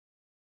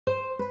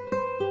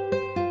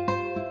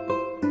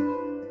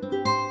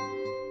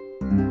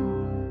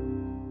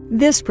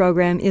This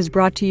program is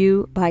brought to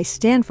you by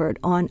Stanford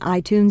on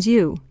iTunes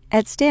U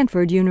at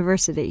Stanford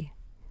University.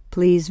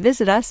 Please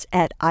visit us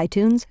at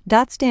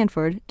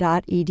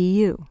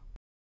itunes.stanford.edu.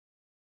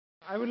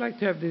 I would like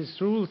to have these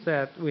rules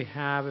that we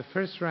have a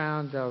first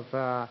round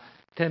of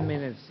 10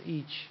 minutes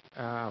each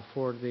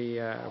for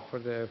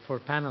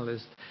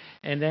panelists,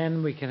 and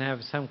then we can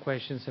have some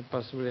questions and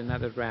possibly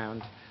another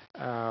round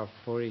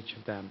for each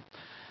of them.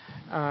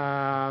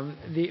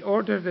 The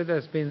order that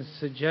has been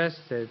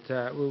suggested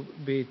will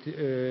be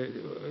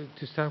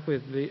to start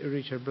with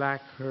Richard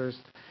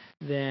Blackhurst,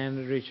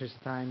 then Richard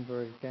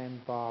Steinberg, then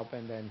Bob,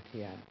 and then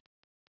Tian.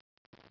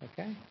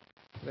 Okay?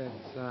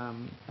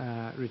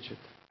 That's Richard.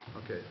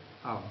 Okay.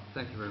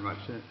 Thank you very much.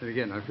 And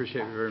again, I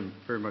appreciate very,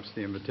 very much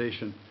the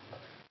invitation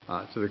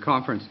to the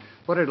conference.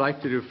 What I'd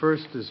like to do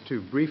first is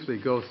to briefly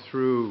go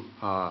through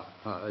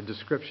a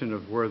description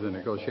of where the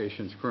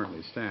negotiations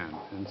currently stand.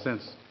 And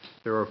since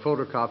there are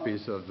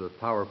photocopies of the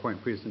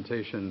PowerPoint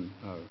presentation,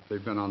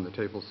 they've been on the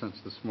table since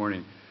this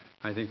morning,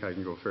 I think I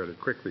can go fairly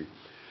quickly.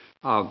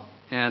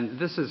 And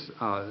this is,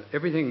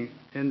 everything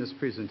in this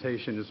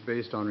presentation is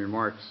based on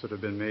remarks that have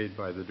been made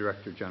by the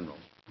Director General.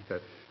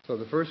 Okay. So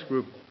the first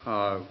group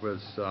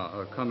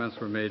comments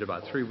were made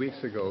about 3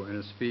 weeks ago in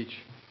a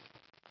speech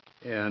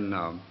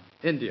in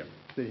India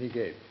that he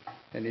gave.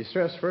 And he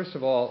stressed, first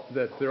of all,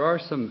 that there are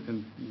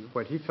some,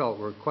 what he felt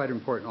were quite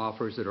important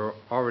offers that are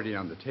already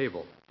on the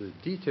table. The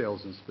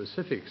details and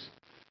specifics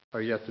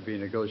are yet to be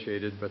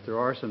negotiated, but there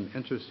are some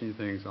interesting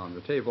things on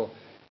the table,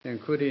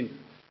 including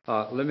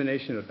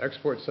elimination of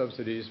export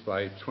subsidies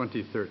by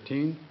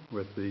 2013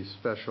 with the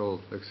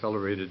special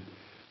accelerated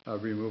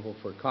removal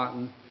for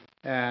cotton.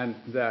 And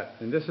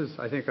this is,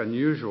 I think,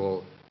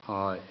 unusual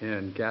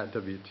in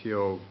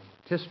GATT-WTO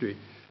history,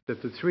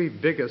 that the three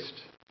biggest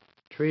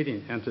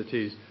trading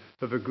entities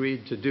have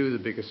agreed to do the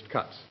biggest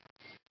cuts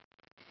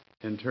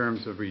in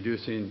terms of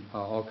reducing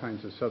all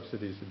kinds of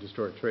subsidies that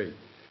distort trade.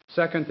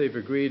 Second, they've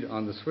agreed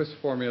on the Swiss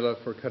formula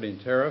for cutting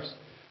tariffs,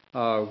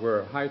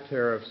 where high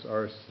tariffs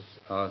are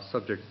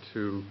subject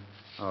to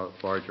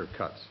larger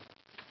cuts.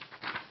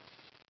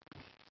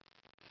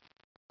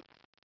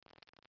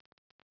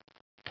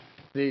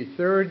 The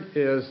third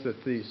is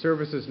that the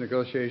services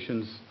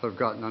negotiations have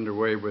gotten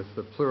underway with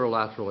the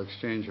plurilateral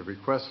exchange of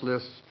request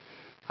lists.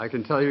 I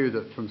can tell you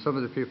that from some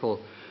of the people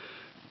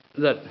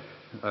that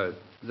I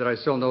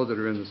still know that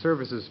are in the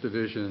services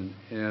division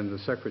and the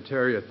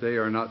secretariat, they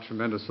are not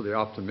tremendously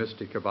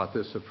optimistic about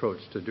this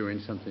approach to doing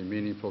something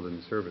meaningful in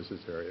the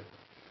services area.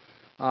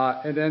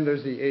 And then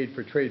there's the aid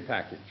for trade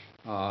package.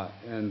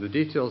 And the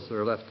details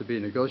are left to be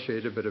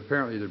negotiated, but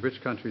apparently the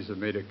rich countries have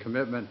made a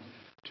commitment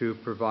to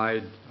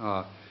provide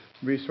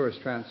resource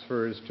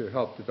transfers to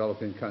help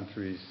developing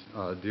countries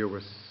deal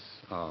with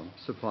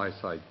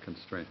supply-side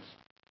constraints.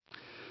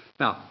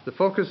 Now, the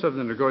focus of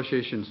the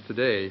negotiations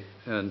today,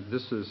 and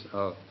this is,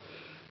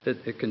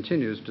 it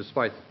continues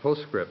despite the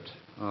postscript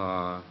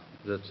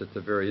that's at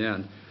the very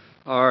end,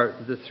 are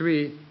the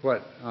three,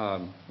 what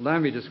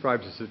Lamy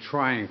describes as a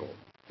triangle.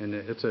 And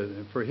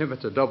for him,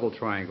 it's a double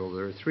triangle.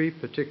 There are three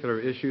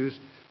particular issues,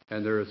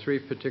 and there are three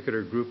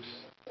particular groups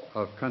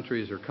of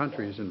countries or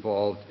countries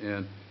involved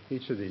in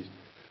each of these.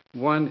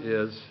 One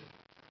is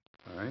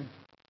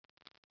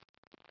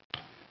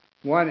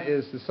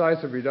the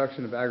size of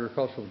reduction of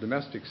agricultural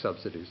domestic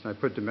subsidies. And I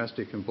put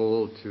domestic in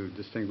bold to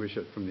distinguish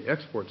it from the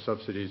export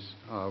subsidies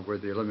where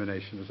the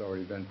elimination has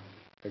already been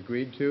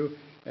agreed to.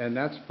 And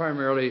that's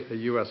primarily a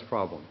U.S.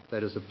 problem.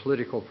 That is a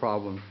political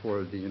problem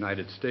for the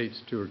United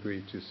States to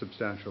agree to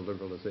substantial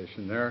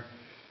liberalization there.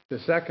 The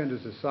second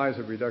is the size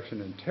of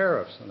reduction in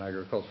tariffs on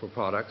agricultural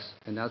products,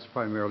 and that's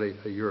primarily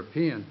a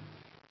European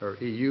or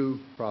EU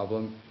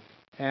problem.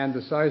 And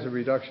the size of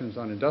reductions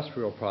on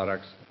industrial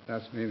products,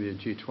 that's maybe a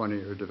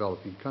G20 or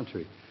developing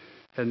country.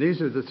 And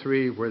these are the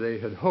three where they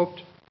had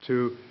hoped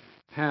to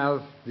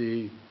have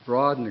the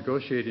broad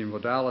negotiating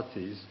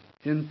modalities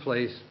in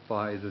place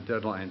by the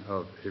deadline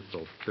of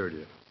April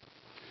 30th.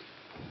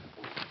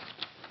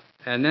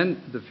 And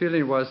then the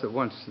feeling was that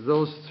once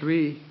those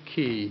three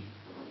key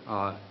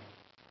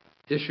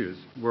issues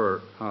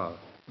were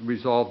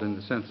resolved in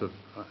the sense of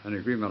an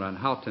agreement on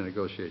how to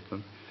negotiate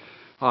them,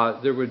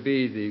 there would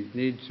be the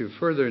need to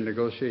further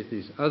negotiate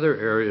these other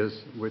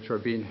areas which are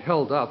being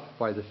held up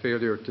by the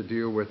failure to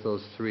deal with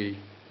those three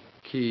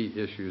key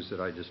issues that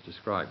I just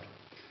described.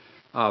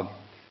 A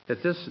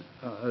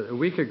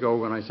week ago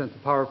when I sent the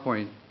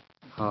PowerPoint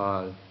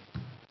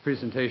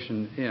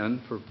presentation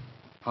in,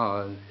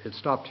 it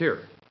stopped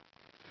here.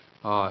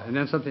 And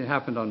then something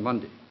happened on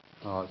Monday,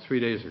 3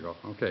 days ago.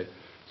 Okay,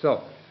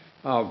 so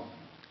let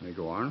me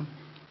go on.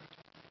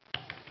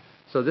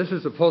 So this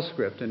is a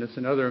postscript, and it's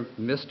another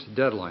missed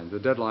deadline. The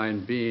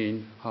deadline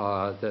being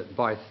that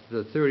by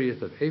the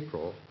 30th of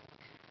April,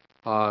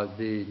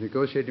 the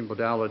negotiating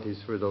modalities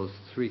for those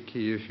three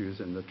key issues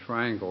and the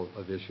triangle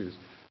of issues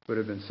would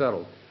have been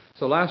settled.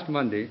 So last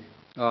Monday,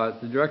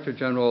 the Director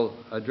General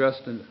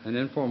addressed an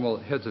informal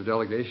heads of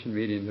delegation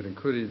meeting that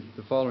included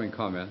the following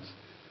comments.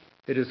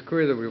 It is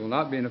clear that we will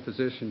not be in a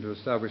position to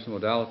establish the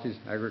modalities,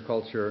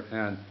 agriculture,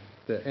 and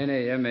the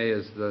NAMA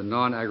is the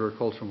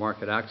non-agricultural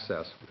market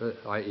access,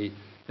 i.e.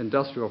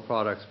 industrial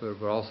products, but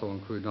it would also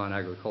include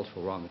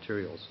non-agricultural raw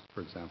materials,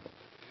 for example,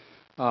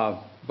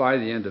 by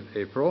the end of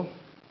April.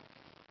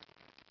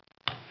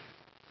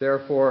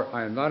 Therefore,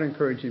 I am not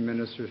encouraging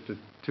ministers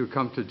to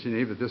come to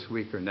Geneva this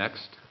week or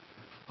next.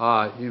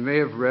 You may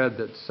have read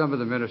that some of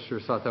the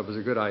ministers thought that was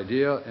a good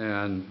idea,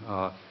 and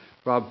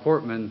Rob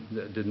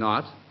Portman did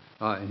not.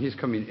 And he's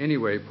coming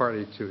anyway,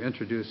 partly to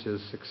introduce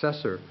his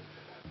successor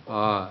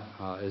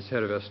as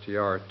head of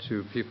STR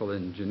to people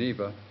in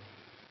Geneva.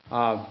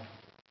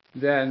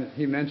 Then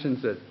he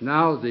mentions that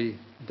now the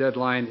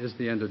deadline is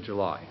the end of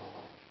July.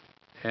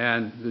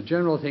 And the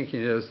general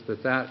thinking is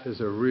that that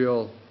is a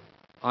real,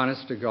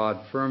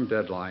 honest-to-God, firm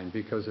deadline,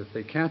 because if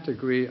they can't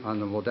agree on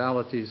the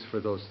modalities for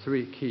those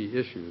three key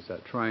issues,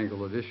 that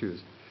triangle of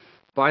issues,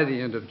 by the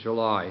end of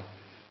July,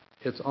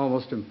 it's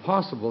almost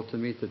impossible to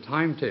meet the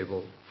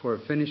timetable for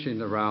finishing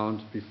the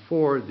round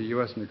before the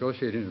U.S.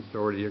 negotiating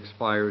authority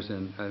expires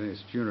in, I think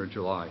it's June or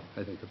July,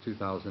 I think, of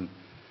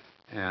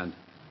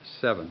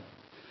 2007.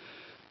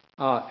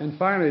 And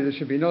finally, there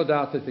should be no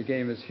doubt that the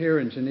game is here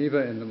in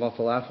Geneva in the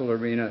multilateral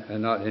arena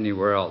and not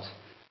anywhere else.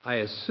 I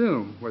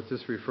assume what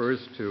this refers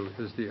to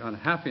is the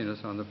unhappiness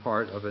on the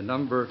part of a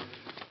number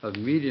of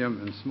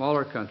medium and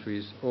smaller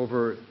countries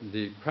over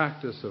the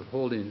practice of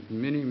holding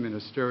mini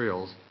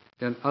ministerials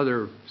in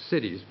other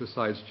cities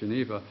besides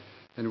Geneva,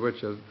 in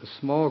which a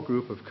small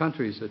group of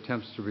countries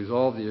attempts to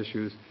resolve the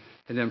issues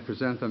and then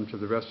present them to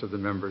the rest of the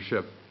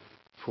membership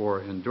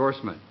for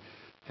endorsement.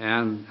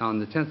 And on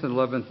the 10th and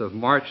 11th of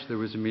March, there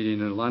was a meeting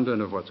in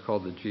London of what's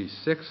called the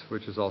G6,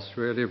 which is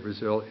Australia,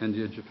 Brazil,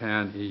 India,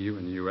 Japan, EU,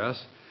 and the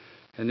US.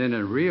 And then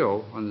in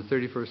Rio, on the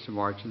 31st of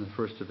March and the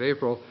 1st of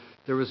April,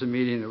 there was a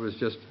meeting that was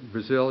just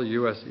Brazil,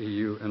 US,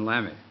 EU, and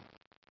LAME.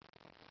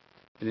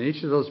 And in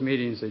each of those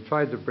meetings, they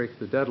tried to break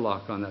the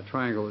deadlock on that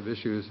triangle of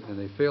issues, and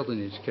they failed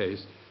in each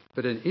case.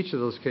 But in each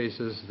of those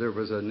cases, there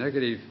was a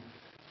negative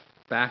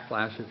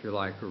backlash, if you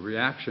like, or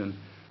reaction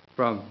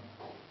from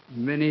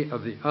many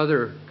of the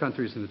other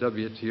countries in the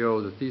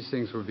WTO that these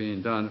things were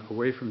being done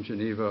away from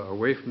Geneva,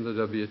 away from the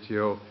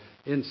WTO,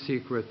 in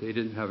secret. They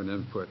didn't have an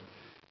input,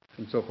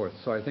 and so forth.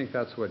 So I think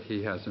that's what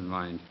he has in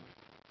mind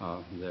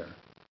there.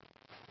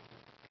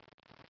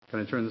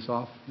 Can I turn this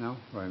off now?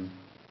 Or I'm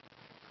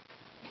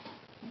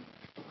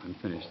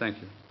finished.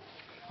 Thank you.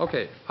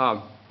 Okay.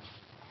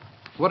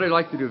 What I'd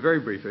like to do very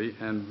briefly,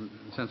 and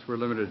since we're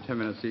limited to 10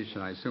 minutes each,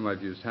 and I assume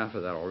I've used half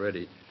of that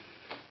already,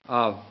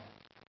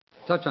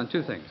 touch on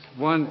two things.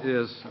 One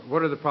is,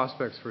 what are the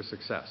prospects for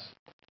success?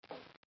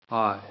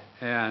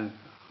 And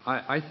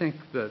I think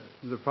that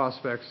the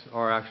prospects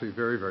are actually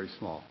very, very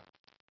small,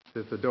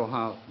 that the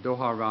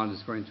Doha Round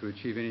is going to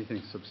achieve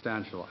anything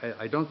substantial.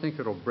 I don't think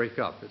it'll break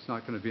up. It's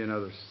not going to be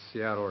another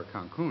Seattle or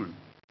Cancun.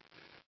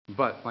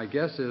 But my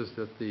guess is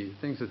that the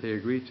things that they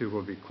agree to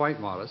will be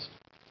quite modest.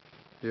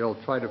 They'll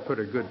try to put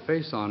a good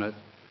face on it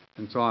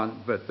and so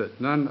on, but that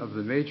none of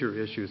the major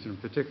issues, in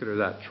particular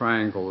that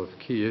triangle of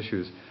key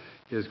issues,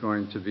 is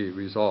going to be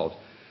resolved.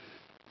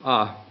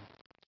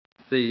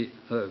 The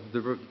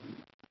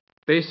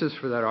basis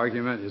for that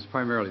argument is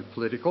primarily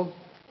political,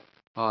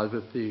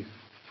 that the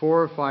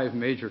 4 or 5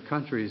 major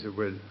countries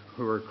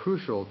who are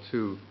crucial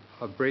to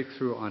a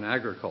breakthrough on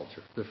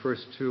agriculture, the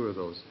first 2 of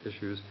those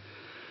issues,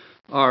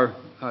 are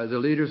the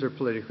leaders are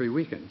politically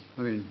weakened.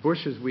 I mean,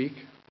 Bush is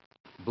weak,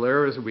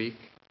 Blair is weak,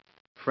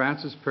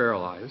 France is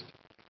paralyzed,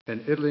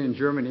 and Italy and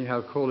Germany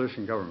have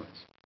coalition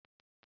governments.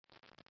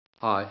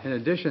 In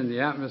addition,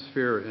 the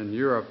atmosphere in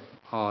Europe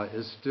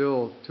is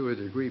still, to a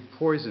degree,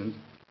 poisoned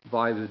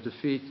by the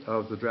defeat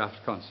of the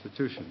draft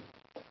constitution.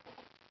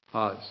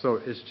 So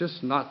it's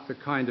just not the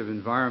kind of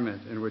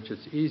environment in which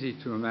it's easy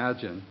to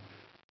imagine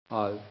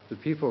the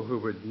people who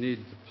would need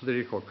the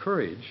political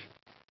courage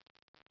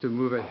to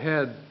move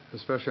ahead,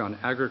 especially on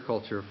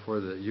agriculture for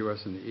the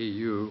US and the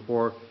EU,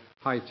 or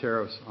high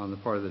tariffs on the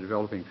part of the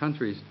developing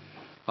countries,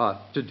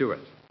 to do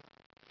it.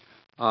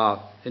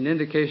 An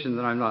indication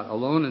that I'm not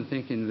alone in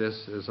thinking this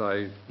is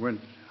I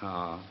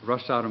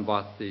rushed out and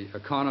bought The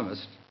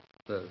Economist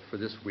for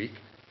this week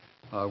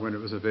when it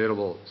was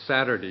available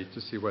Saturday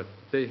to see what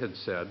they had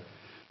said.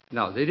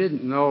 Now, they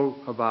didn't know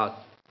about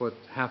what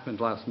happened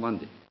last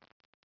Monday.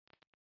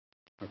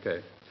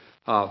 Okay.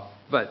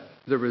 But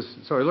there was,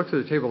 so I looked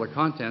at the table of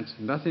contents,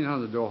 nothing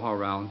on the Doha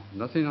Round,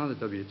 nothing on the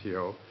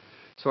WTO.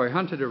 So I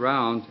hunted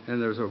around,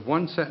 and there's a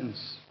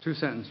 1-sentence,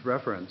 2-sentence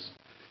reference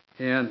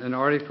in an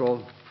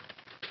article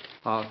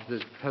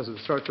that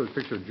starts with a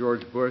picture of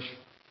George Bush.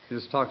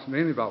 This talks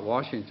mainly about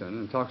Washington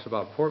and talks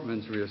about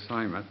Portman's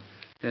reassignment.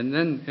 And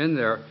then in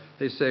there,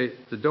 they say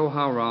the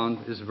Doha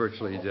Round is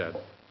virtually dead.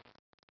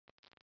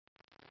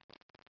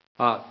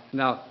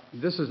 Now,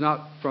 this is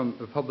not from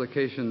a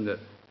publication that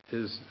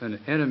is an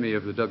enemy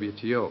of the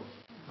WTO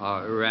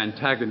or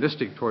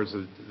antagonistic towards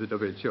the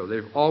WTO.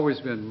 They've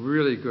always been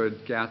really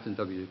good GATT and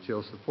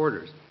WTO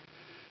supporters.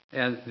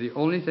 And the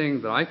only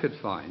thing that I could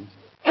find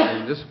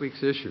in this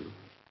week's issue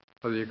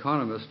of The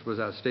Economist was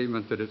that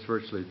statement that it's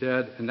virtually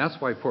dead, and that's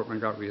why Portman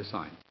got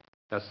reassigned.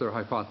 That's their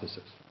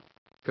hypothesis.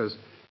 Because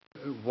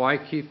why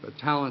keep a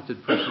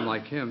talented person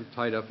like him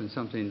tied up in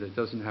something that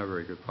doesn't have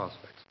very good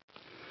prospects?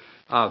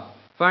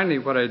 Finally,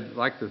 what I'd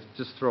like to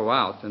just throw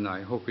out, and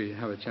I hope we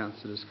have a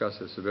chance to discuss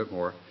this a bit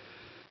more,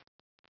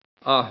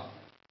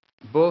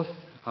 both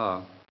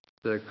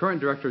the current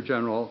Director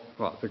General,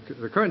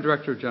 the current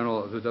Director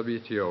General of the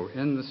WTO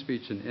in the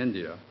speech in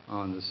India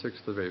on the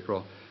 6th of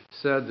April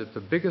said that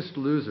the biggest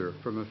loser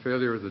from a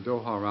failure of the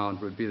Doha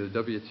Round would be the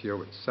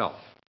WTO itself.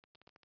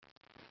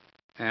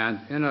 And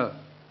in an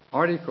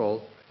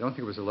article, I don't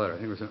think it was a letter, I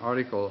think it was an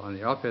article on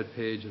the op-ed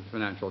page of the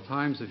Financial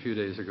Times a few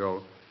days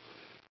ago,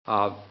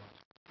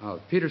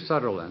 Peter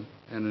Sutherland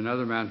and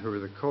another man who were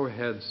the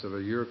co-heads of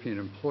a European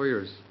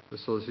Employers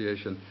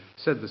Association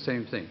said the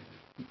same thing.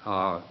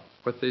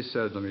 What they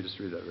said, let me just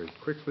read that very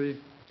quickly.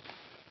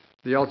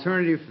 The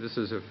alternative, this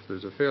is if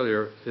there's a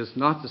failure, is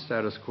not the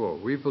status quo.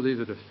 We believe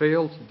that a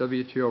failed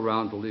WTO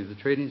round will leave the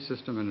trading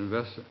system and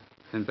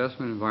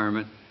investment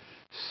environment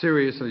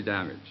seriously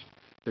damaged.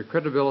 The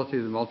credibility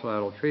of the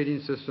multilateral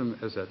trading system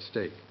is at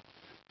stake.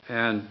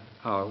 And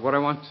what I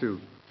want to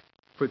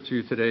put to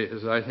you today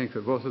is that I think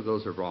that both of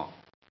those are wrong.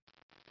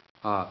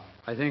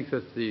 I think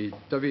that the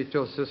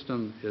WTO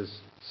system is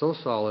so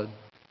solid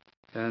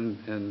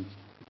and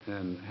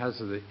has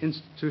the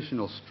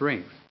institutional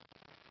strength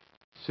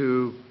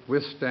to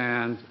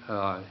withstand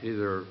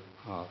either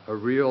a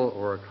real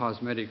or a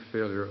cosmetic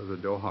failure of the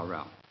Doha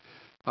Round.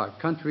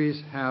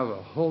 Countries have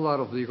a whole lot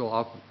of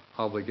legal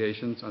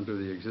obligations under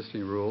the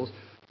existing rules.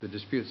 The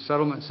dispute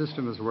settlement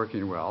system is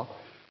working well.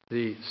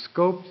 The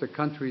scope the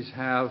countries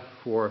have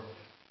for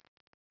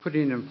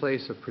putting in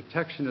place a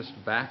protectionist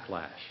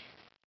backlash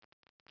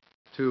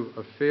to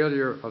a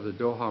failure of the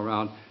Doha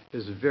Round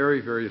is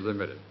very, very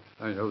limited.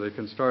 I know they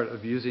can start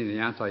abusing the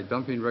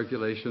anti-dumping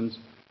regulations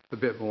a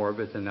bit more,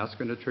 but then that's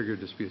going to trigger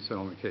dispute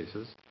settlement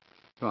cases.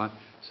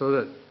 So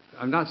that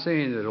I'm not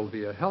saying that it'll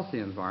be a healthy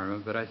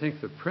environment, but I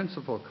think the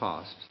principal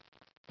cost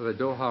of a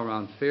Doha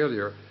Round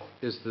failure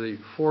is the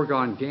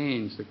foregone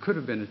gains that could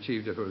have been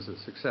achieved if it was a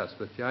success.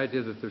 But the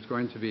idea that there's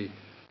going to be,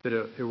 that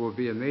it will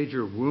be a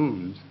major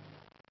wound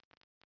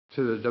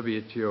to the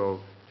WTO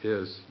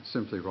is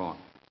simply wrong.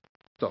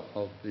 So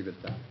I'll leave it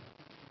at that.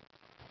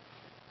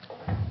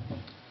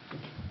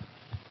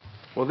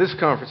 Well, this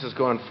conference has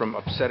gone from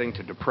upsetting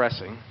to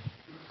depressing.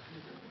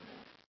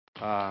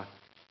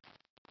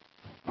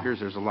 Appears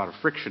there's a lot of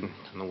friction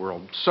in the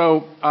world.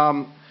 So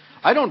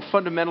I don't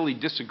fundamentally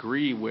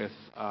disagree with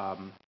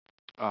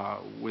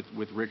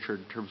Richard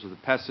in terms of the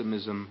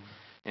pessimism,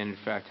 and in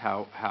fact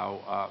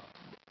how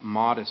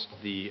modest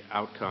the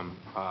outcome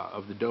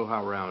of the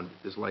Doha Round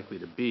is likely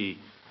to be.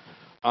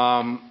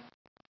 The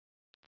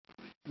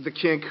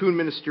Cancun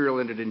ministerial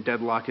ended in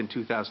deadlock in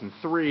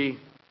 2003.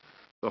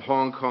 The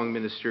Hong Kong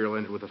ministerial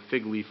ended with a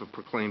fig leaf of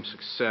proclaimed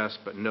success,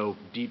 but no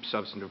deep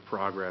substantive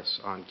progress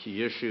on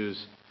key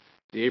issues.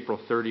 The April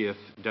 30th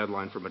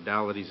deadline for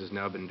modalities has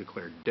now been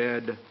declared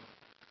dead.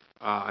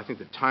 I think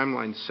the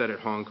timeline set at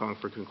Hong Kong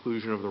for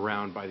conclusion of the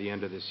round by the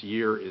end of this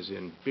year is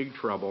in big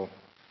trouble,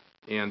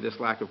 and this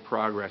lack of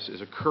progress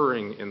is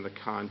occurring in the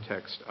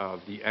context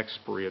of the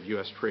expiry of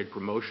U.S. Trade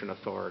Promotion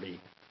Authority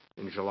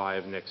in July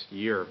of next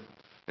year.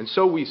 And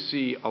so we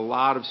see a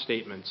lot of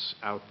statements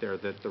out there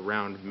that the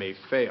round may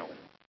fail.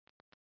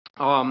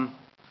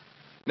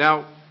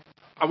 Now,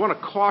 I want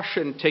to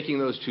caution taking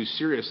those too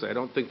seriously. I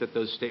don't think that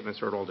those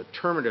statements are at all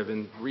determinative.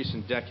 In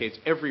recent decades,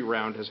 every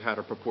round has had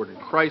a purported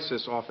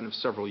crisis, often of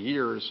several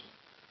years,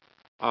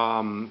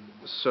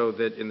 so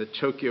that in the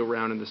Tokyo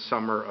round in the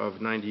summer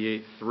of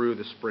 '98 through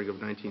the spring of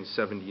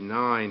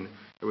 1979,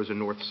 there was a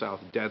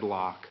north-south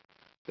deadlock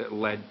that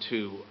led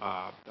to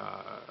a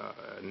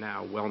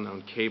now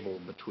well-known cable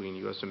between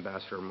U.S.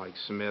 Ambassador Mike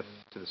Smith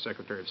to the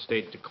Secretary of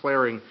State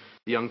declaring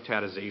the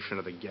UNCTADization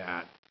of the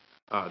GATT,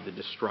 the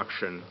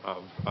destruction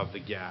of the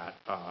GATT,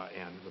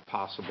 and the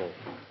possible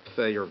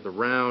failure of the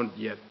round.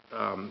 Yet,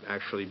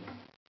 actually,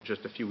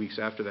 just a few weeks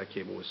after that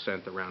cable was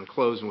sent, the round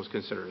closed and was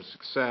considered a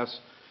success.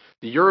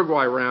 The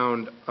Uruguay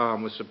round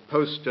was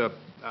supposed to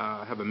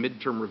have a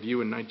midterm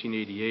review in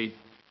 1988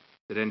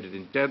 that ended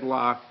in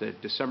deadlock. The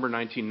December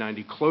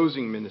 1990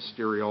 closing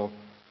ministerial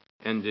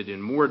ended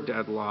in more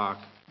deadlock.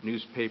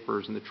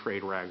 Newspapers and the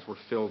trade rags were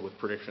filled with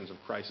predictions of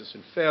crisis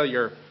and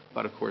failure,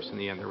 but of course in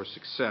the end there was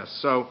success.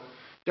 So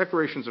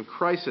declarations of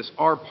crisis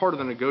are part of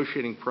the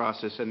negotiating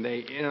process, and they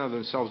in and of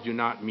themselves do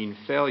not mean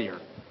failure.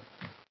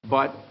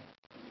 But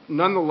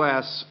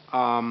nonetheless,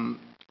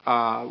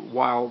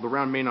 while the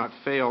round may not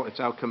fail,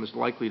 its outcome is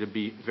likely to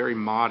be very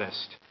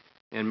modest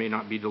and may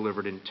not be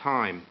delivered in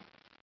time.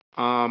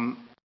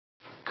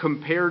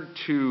 Compared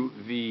to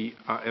the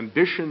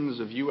ambitions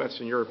of U.S.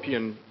 and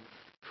European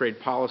trade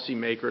policy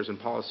makers and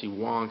policy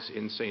wonks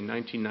in, say,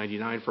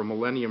 1999 for a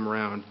Millennium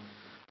Round,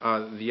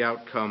 the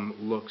outcome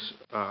looks,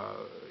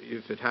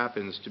 if it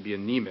happens, to be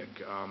anemic.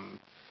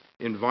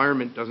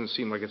 Environment doesn't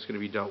seem like it's going to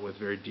be dealt with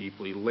very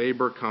deeply.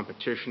 Labor,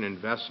 competition,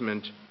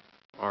 investment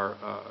are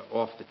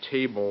off the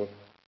table.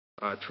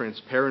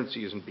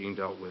 Transparency isn't being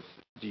dealt with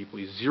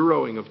deeply.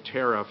 Zeroing of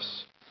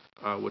tariffs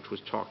which was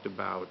talked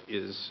about,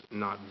 is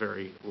not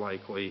very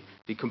likely.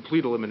 The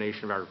complete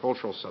elimination of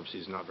agricultural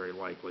subsidies is not very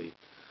likely.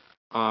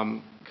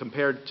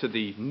 Compared to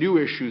the new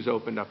issues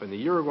opened up in the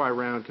Uruguay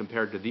round,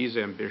 compared to these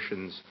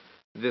ambitions,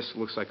 this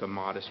looks like a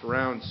modest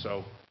round.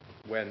 So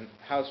when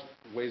House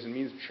Ways and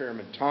Means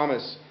Chairman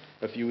Thomas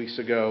a few weeks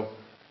ago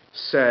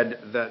said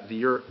that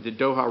the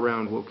Doha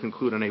round will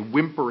conclude on a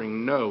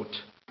whimpering note,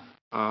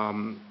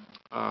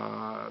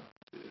 I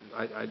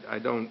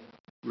don't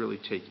really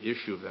take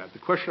issue of that. The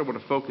question I want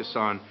to focus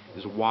on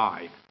is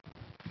why.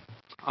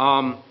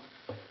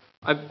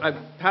 I've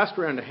passed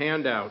around a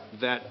handout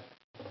that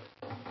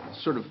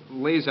sort of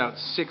lays out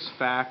 6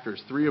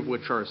 factors, 3 of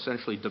which are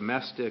essentially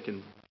domestic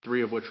and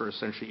 3 of which are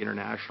essentially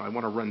international. I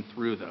want to run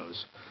through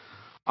those.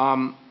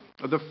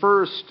 The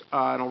first,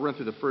 and I'll run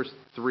through the first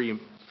 3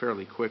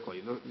 fairly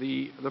quickly.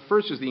 The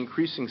first is the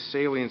increasing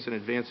salience in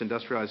advanced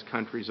industrialized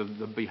countries of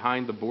the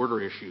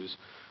behind-the-border issues,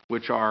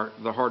 which are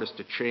the hardest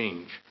to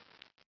change.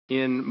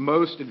 In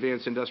most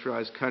advanced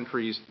industrialized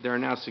countries, there are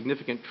now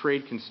significant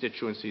trade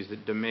constituencies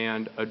that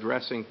demand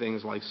addressing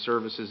things like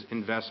services,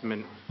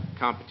 investment,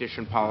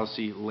 competition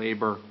policy,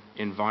 labor,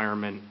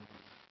 environment,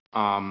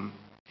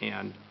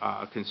 and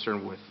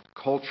concern with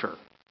culture.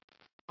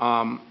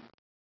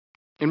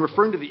 In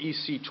referring to the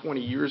EC 20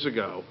 years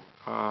ago,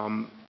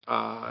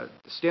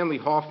 Stanley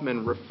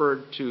Hoffman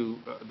referred to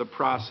the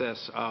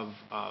process of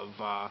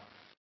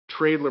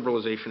trade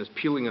liberalization as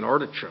peeling an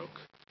artichoke.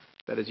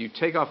 That as you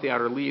take off the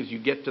outer leaves, you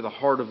get to the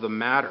heart of the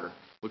matter,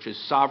 which is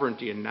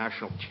sovereignty and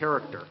national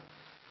character.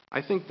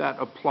 I think that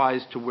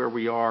applies to where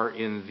we are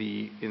in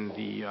the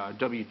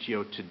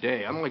WTO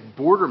today. Unlike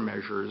border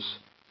measures,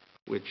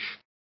 which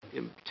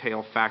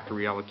entail factor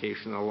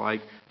reallocation and the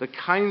like, the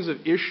kinds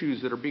of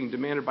issues that are being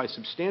demanded by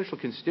substantial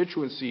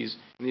constituencies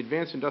in the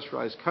advanced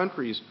industrialized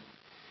countries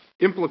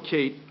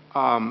implicate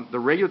the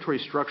regulatory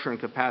structure and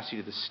capacity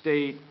of the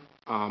state,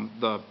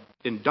 the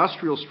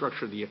industrial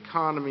structure of the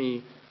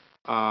economy,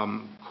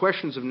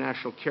 questions of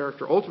national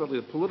character, ultimately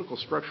the political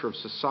structure of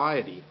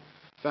society,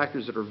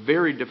 factors that are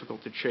very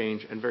difficult to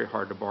change and very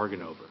hard to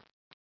bargain over.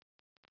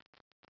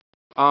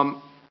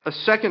 A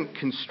second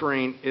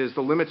constraint is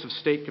the limits of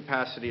state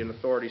capacity and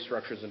authority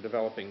structures in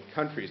developing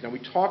countries. Now, we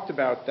talked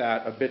about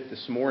that a bit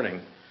this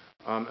morning,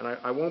 and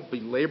I won't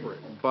belabor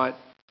it, but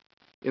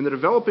in the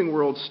developing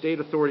world, state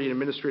authority and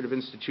administrative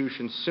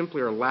institutions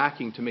simply are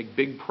lacking to make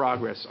big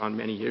progress on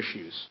many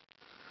issues.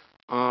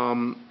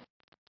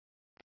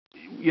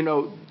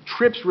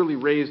 TRIPS really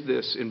raised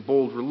this in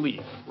bold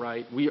relief,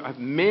 right? We have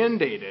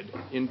mandated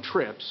in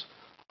TRIPS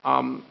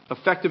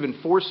effective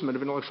enforcement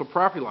of intellectual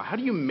property law. How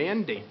do you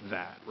mandate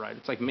that, right?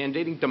 It's like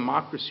mandating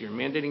democracy or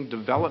mandating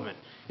development.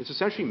 It's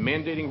essentially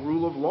mandating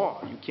rule of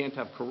law. You can't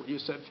have, to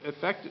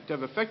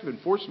have effective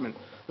enforcement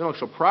of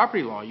intellectual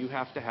property law, you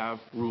have to have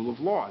rule of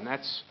law, and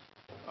that's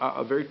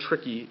a very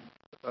tricky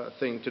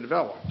thing to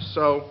develop.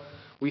 So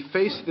we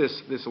face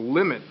this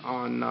limit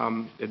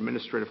on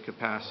administrative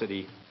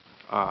capacity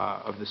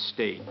of the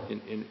state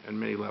in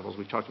many levels.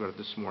 We talked about it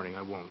this morning.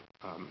 I won't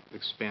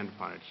expand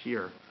upon it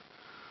here.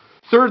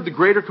 Third, the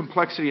greater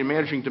complexity in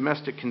managing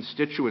domestic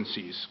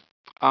constituencies.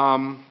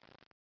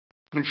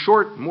 In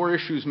short, more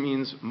issues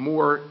means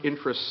more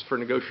interests for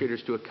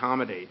negotiators to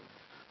accommodate.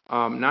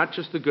 Not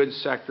just the goods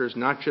sectors,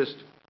 not just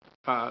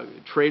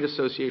trade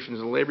associations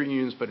and labor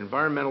unions, but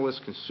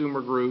environmentalists,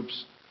 consumer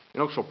groups,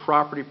 intellectual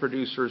property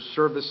producers,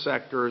 service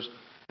sectors,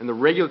 and the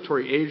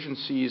regulatory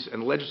agencies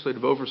and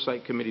legislative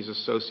oversight committees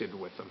associated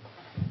with them.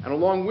 And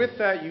along with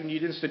that, you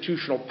need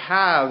institutional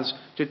paths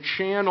to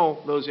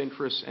channel those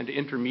interests and to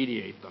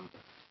intermediate them.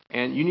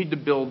 And you need to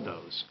build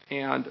those.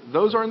 And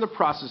those are in the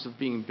process of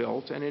being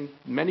built, and in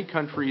many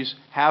countries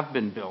have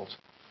been built.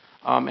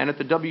 And at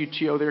the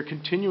WTO, they're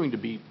continuing to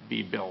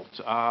be built.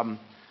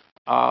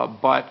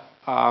 But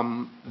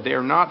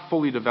they're not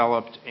fully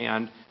developed,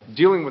 and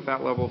dealing with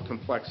that level of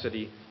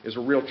complexity is a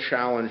real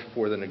challenge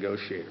for the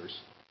negotiators.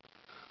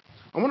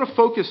 I want to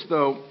focus,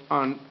 though,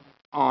 on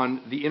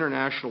the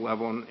international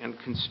level and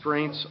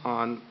constraints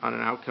on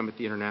an outcome at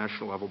the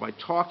international level by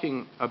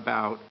talking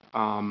about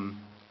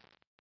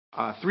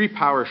 3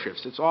 power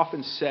shifts. It's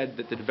often said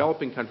that the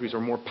developing countries are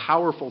more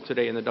powerful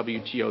today in the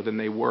WTO than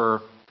they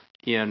were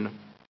in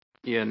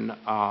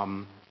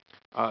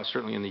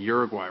certainly in the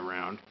Uruguay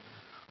round.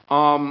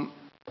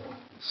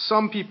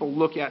 Some people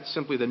look at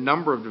simply the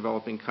number of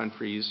developing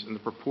countries and the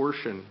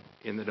proportion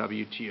in the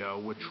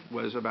WTO, which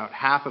was about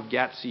half of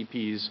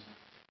GATT-CPs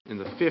in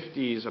the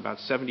 50s, about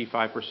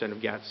 75%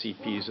 of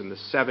GATT-CPs in the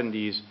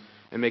 70s,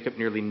 and make up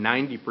nearly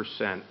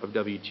 90% of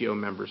WTO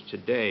members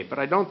today. But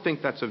I don't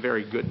think that's a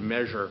very good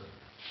measure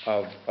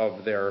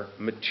of their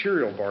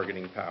material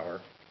bargaining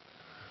power.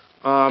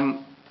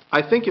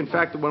 I think, in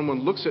fact, that when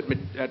one looks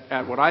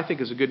at what I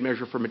think is a good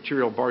measure for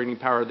material bargaining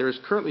power, there's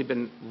currently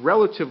been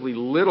relatively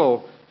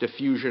little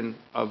diffusion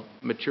of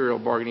material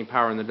bargaining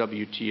power in the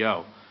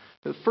WTO.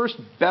 The first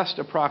best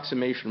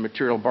approximation of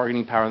material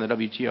bargaining power in the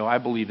WTO, I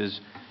believe, is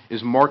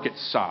market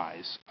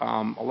size.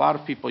 A lot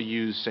of people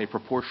use, say,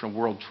 proportion of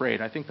world trade.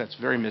 I think that's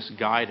very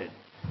misguided.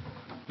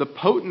 the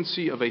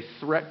potency of a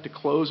threat to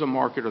close a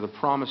market or the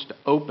promise to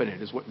open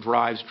it is what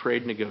drives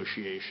trade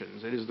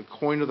negotiations. It is the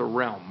coin of the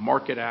realm,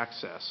 market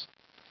access.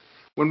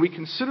 When we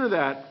consider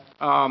that,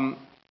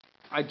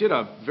 I did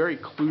a very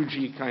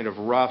kludgy kind of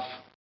rough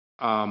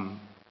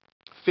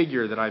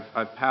figure that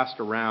I've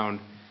passed around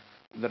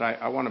that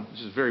I want to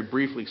just very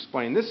briefly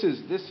explain. This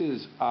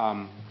is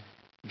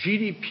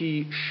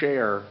GDP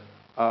share,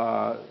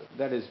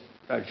 that is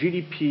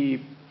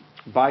GDP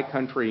by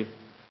country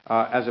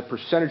as a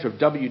percentage of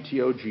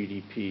WTO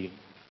GDP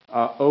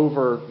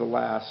over the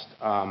last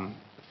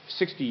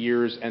 60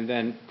 years and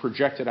then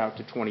projected out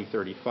to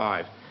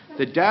 2035.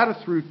 The data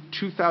through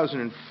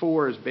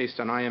 2004 is based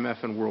on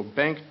IMF and World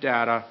Bank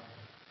data.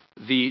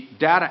 The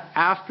data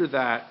after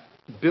that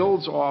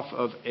builds off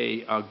of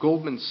a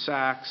Goldman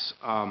Sachs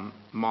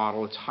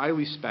model. It's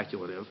highly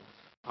speculative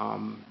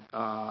and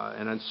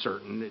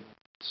uncertain.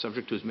 It's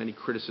subject to as many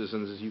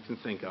criticisms as you can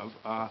think of.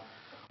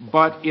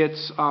 But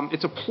it's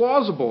a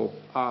plausible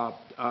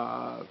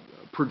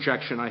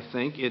projection, I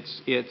think.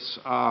 It's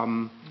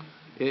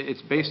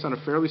based on a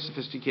fairly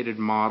sophisticated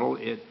model.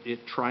 It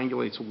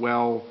triangulates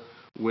well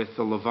with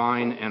the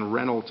Levine and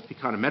Reynolds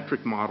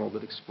econometric model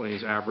that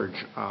explains average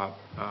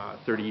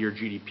 30-year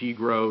GDP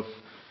growth.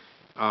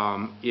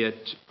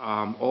 It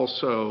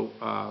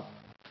also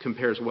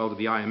compares well to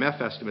the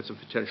IMF estimates of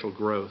potential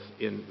growth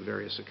in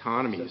various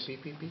economies. Is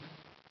that PPP?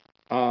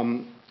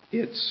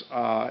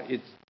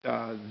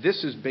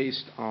 This is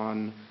based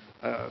on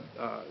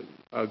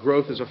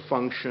growth as a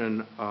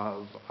function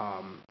of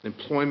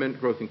employment,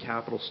 growth in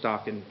capital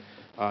stock, and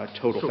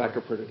total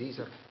factor production. These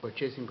are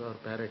purchasing power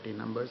parity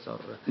numbers, or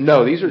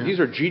no? These are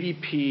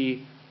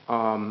GDP.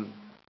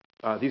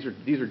 These are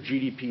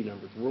GDP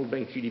numbers. World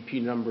Bank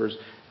GDP numbers.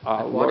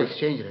 What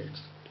exchange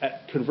rates?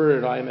 At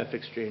converted IMF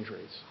exchange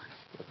rates.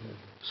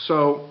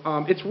 So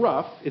it's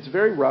rough. It's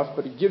very rough,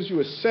 but it gives you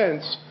a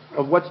sense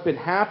of what's been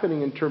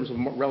happening in terms of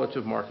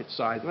relative market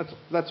size. And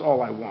that's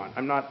all I want.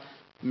 I'm not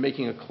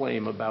making a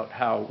claim about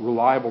how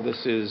reliable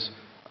this is,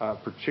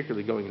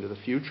 particularly going into the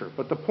future.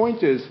 But the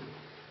point is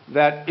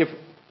that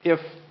if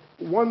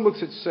one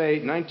looks at, say,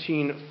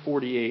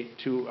 1948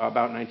 to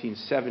about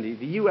 1970,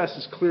 the U.S.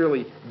 is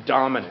clearly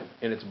dominant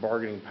in its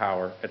bargaining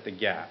power at the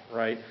GATT,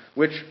 right?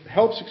 Which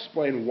helps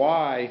explain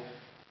why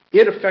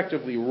it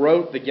effectively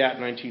wrote the GATT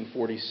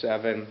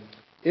 1947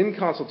 in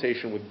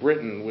consultation with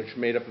Britain, which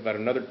made up about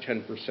another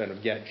 10%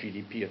 of GATT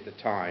GDP at the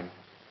time,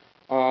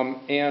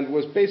 and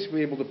was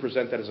basically able to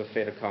present that as a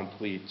fait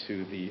accompli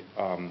to the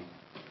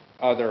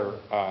other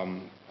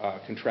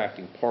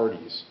contracting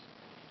parties.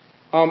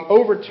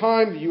 Over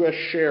time, the U.S.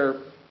 share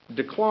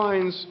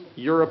declines.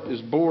 Europe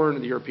is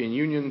born, the European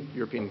Union,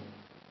 European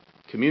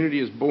Community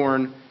is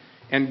born,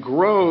 and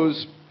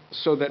grows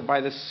so that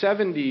by the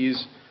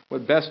 70s,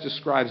 what best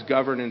describes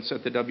governance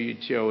at the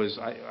WTO is,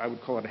 I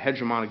would call it a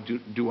hegemonic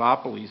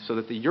duopoly, so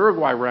that the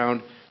Uruguay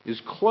round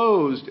is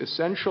closed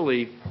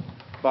essentially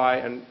by,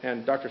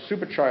 and Dr.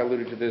 Supachai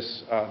alluded to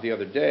this the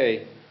other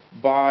day,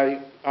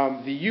 by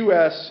the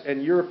U.S.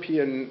 and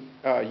European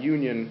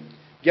Union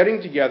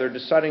getting together,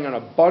 deciding on a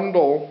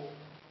bundle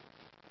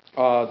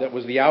that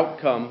was the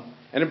outcome,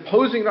 and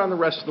imposing it on the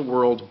rest of the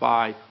world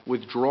by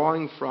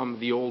withdrawing from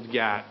the old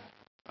GATT,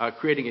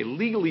 creating a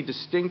legally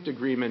distinct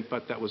agreement,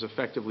 but that was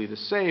effectively the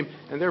same,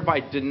 and thereby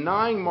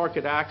denying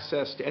market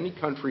access to any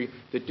country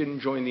that didn't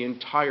join the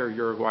entire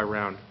Uruguay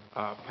round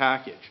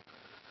package.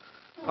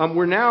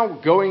 We're now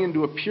going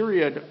into a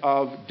period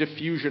of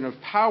diffusion of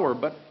power,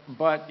 but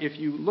if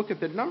you look at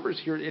the numbers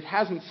here, it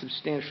hasn't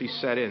substantially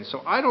set in.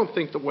 So I don't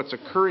think that what's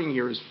occurring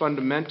here is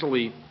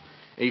fundamentally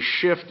a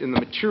shift in the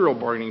material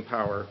bargaining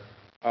power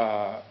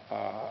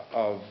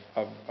of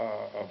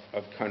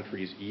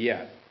countries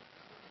yet.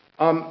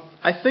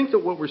 I think that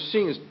what we're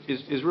seeing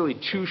is really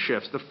two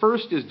shifts. The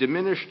first is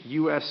diminished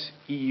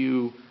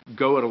U.S.-EU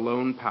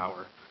go-it-alone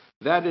power.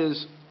 That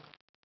is,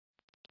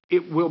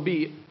 it would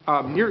be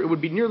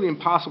nearly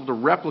impossible to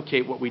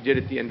replicate what we did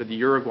at the end of the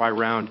Uruguay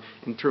round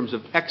in terms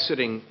of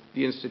exiting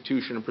the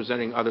institution and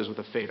presenting others with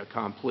a fait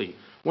accompli.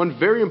 One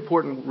very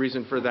important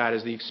reason for that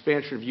is the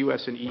expansion of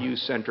U.S. and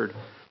EU-centered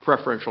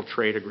preferential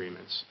trade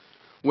agreements.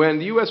 When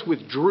the U.S.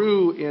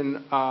 withdrew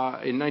in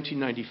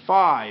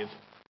 1995,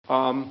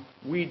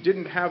 we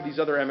didn't have these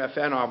other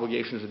MFN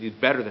obligations, or these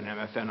better than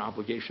MFN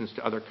obligations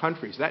to other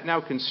countries. That now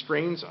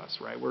constrains us,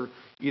 right? We're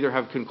either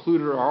have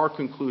concluded or are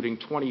concluding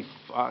 20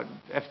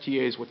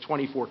 FTAs with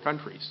 24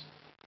 countries,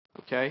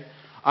 okay?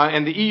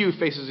 And the EU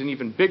faces an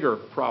even bigger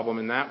problem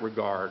in that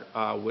regard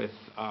with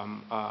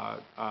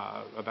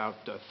about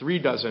 3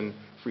 dozen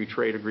free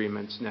trade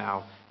agreements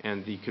now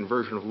and the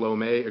conversion of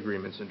Lomé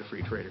agreements into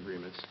free trade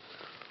agreements.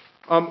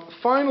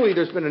 Finally,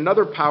 there's been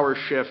another power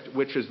shift,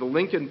 which is the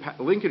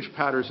linkage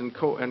patterns and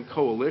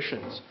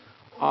coalitions.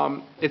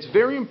 It's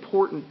very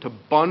important to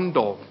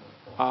bundle,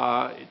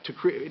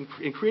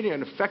 in creating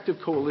an effective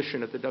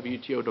coalition at the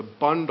WTO, to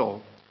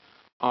bundle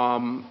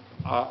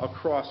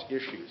across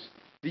issues.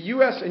 The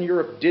U.S. and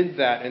Europe did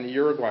that in the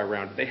Uruguay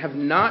round. They have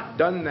not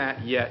done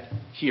that yet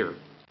here.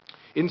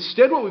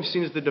 Instead, what we've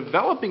seen is the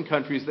developing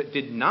countries that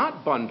did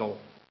not bundle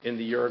in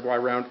the Uruguay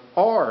round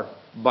are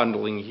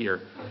bundling here.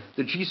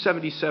 The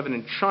G77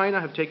 and China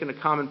have taken a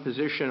common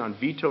position on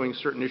vetoing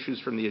certain issues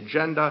from the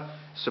agenda,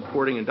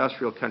 supporting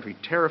industrial country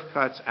tariff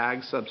cuts,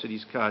 ag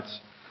subsidies cuts,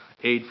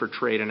 aid for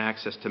trade and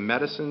access to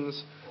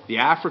medicines. The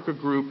Africa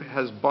group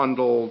has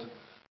bundled.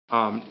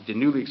 The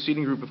newly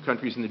acceding group of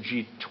countries in the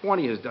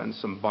G20 has done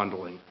some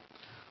bundling.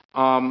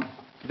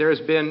 There has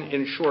been,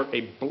 in short,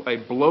 a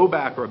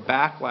blowback or a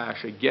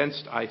backlash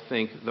against, I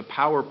think, the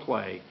power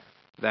play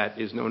that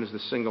is known as the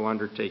single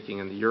undertaking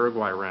in the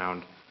Uruguay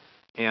round.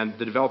 And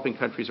the developing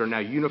countries are now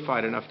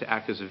unified enough to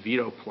act as a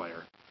veto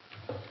player.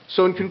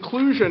 So in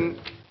conclusion,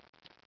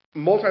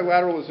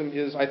 multilateralism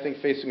is, I think,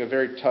 facing a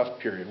very tough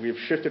period. We have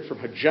shifted from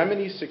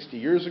hegemony 60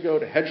 years ago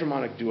to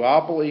hegemonic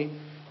duopoly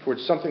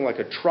towards something like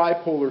a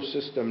tripolar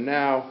system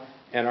now,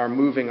 and are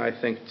moving, I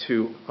think,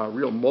 to a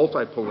real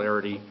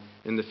multipolarity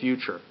in the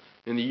future.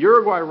 In the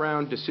Uruguay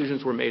round,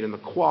 decisions were made in the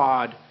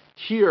Quad.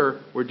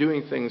 Here, we're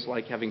doing things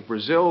like having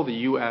Brazil, the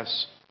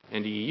U.S.,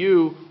 and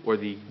EU, or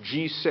the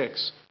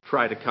G6,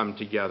 try to come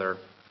together.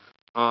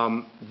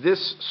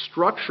 This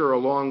structure,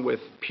 along with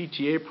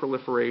PTA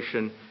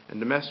proliferation and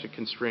domestic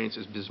constraints,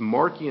 is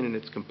Bismarckian in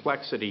its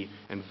complexity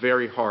and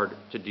very hard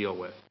to deal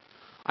with.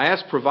 I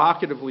asked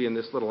provocatively in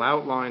this little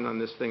outline on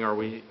this thing, are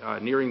we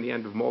nearing the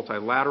end of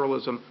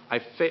multilateralism?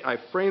 I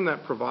frame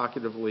that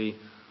provocatively.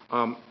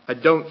 I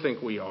don't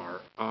think we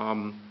are.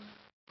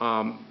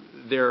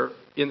 There,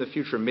 in the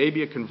future, may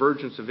be a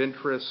convergence of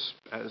interests.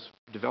 As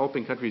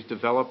developing countries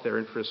develop, their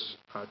interests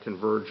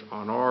converge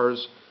on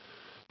ours.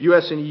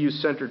 U.S. and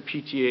EU-centered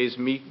PTAs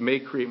may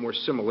create more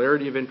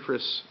similarity of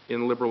interests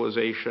in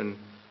liberalization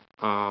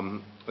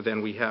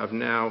than we have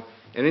now.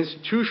 And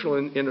institutional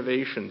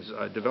innovations,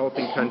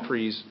 developing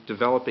countries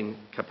developing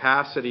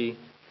capacity,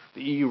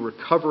 the EU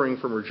recovering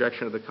from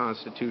rejection of the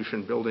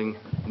Constitution, building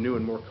new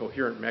and more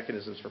coherent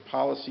mechanisms for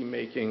policy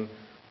making,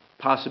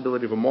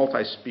 possibility of a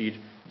multi-speed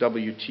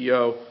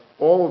WTO.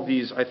 All of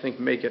these, I think,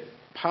 make it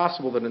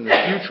possible that in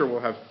the future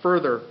we'll have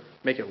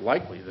make it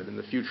likely that in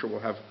the future we'll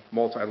have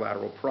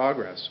multilateral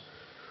progress.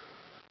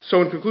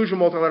 So in conclusion,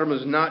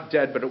 multilateralism is not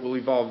dead, but it will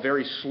evolve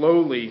very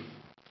slowly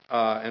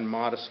and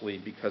modestly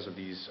because of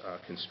these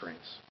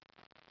constraints.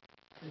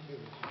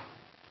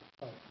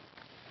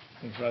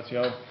 Thanks,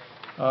 Horacio.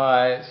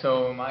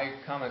 So my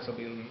comments will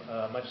be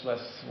much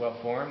less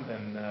well-formed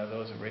than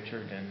those of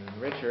Richard and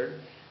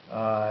Richard.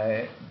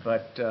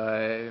 But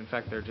in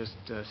fact, they're just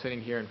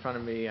sitting here in front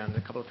of me on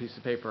a couple of pieces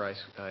of paper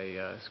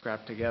I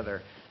scrapped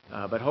together.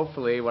 But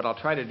hopefully what I'll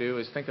try to do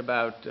is think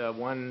about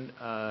one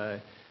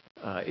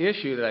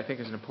issue that I think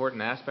is an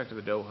important aspect of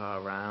the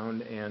Doha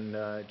Round,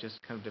 and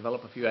just kind of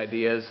develop a few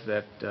ideas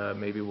that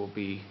maybe will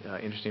be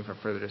interesting for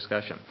further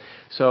discussion.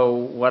 So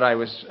what I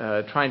was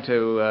trying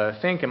to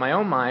think in my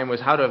own mind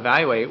was how to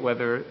evaluate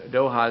whether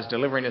Doha is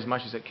delivering as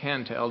much as it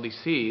can to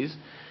LDCs.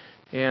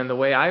 And the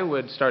way I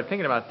would start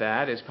thinking about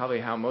that is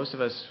probably how most of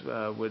us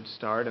would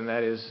start, and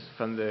that is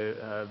from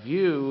the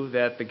view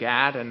that the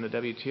GATT and the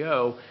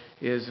WTO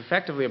is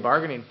effectively a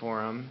bargaining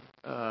forum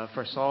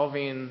for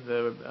solving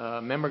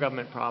the member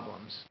government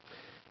problems.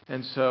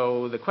 And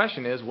so the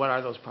question is, what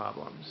are those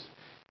problems?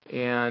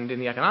 And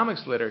in the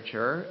economics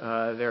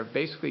literature, there are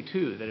basically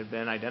two that have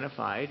been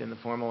identified in the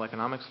formal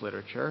economics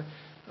literature.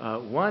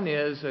 One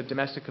is a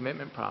domestic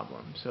commitment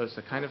problem. So it's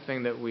the kind of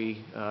thing that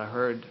we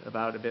heard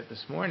about a bit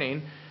this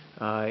morning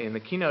in the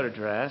keynote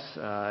address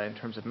in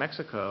terms of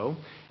Mexico.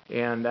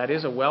 And that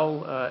is a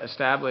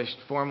well-established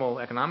formal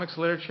economics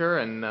literature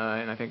and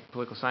I think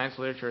political science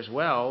literature as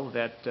well,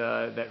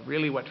 that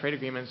really what trade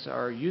agreements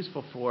are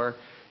useful for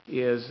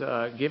is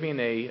giving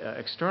a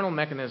external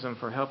mechanism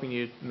for helping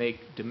you make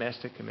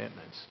domestic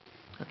commitments.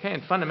 Okay,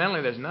 and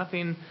fundamentally there's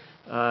nothing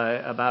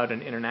about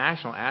an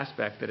international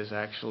aspect that is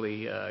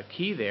actually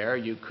key there.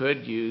 You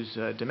could use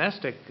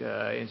domestic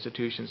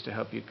institutions to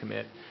help you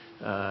commit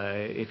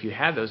if you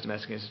had those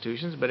domestic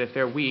institutions, but if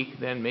they're weak,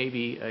 then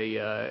maybe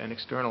an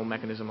external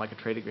mechanism like a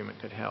trade agreement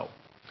could help.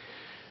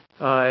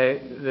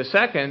 The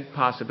second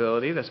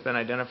possibility that's been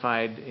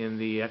identified in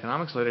the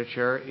economics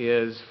literature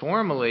is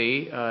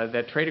formally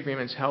that trade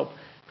agreements help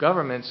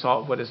governments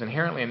solve what is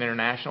inherently an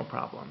international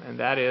problem, and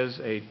that is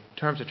a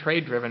terms of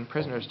trade-driven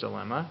prisoner's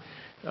dilemma,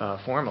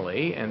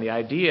 formally. And the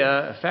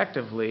idea,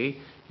 effectively,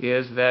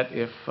 is that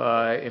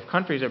if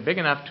countries are big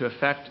enough to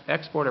affect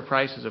exporter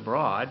prices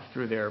abroad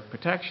through their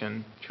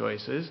protection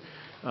choices,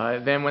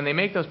 then when they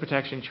make those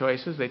protection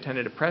choices, they tend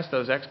to depress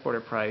those exporter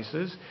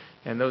prices,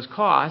 and those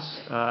costs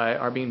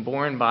are being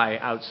borne by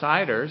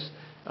outsiders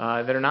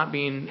that are not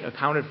being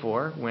accounted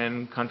for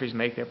when countries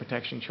make their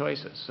protection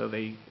choices. So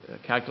they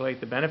calculate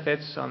the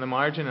benefits on the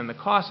margin and the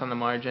costs on the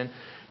margin.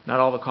 Not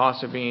all the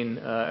costs are being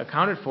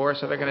accounted for,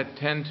 so they're going to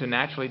tend to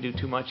naturally do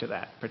too much of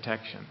that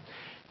protection.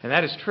 And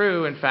that is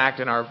true, in fact,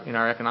 in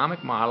our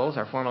economic models,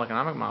 our formal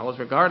economic models,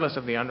 regardless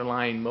of the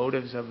underlying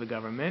motives of the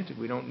government.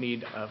 We don't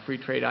need a free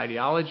trade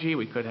ideology.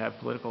 We could have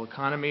political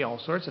economy, all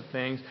sorts of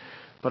things.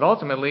 But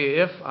ultimately,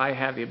 if I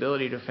have the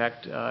ability to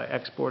affect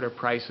exporter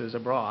prices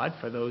abroad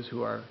for those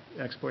who are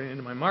exporting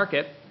into my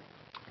market,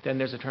 then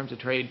there's a terms of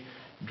trade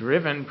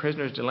driven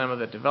prisoner's dilemma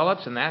that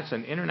develops, and that's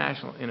an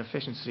international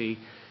inefficiency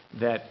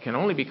that can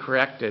only be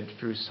corrected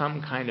through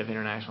some kind of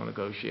international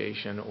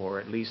negotiation or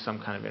at least some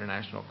kind of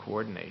international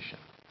coordination.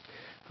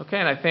 Okay,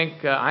 and I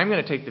think I'm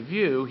going to take the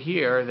view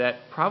here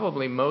that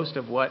probably most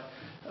of what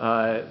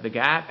the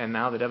GATT and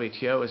now the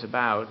WTO is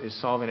about is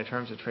solving a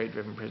terms of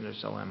trade-driven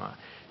prisoner's dilemma.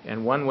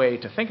 And one way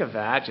to think of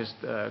that, just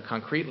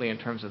concretely in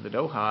terms of the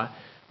Doha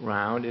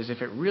Round, is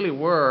if it really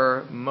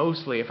were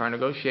mostly, if our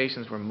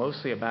negotiations were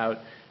mostly about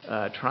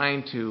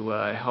trying to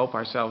help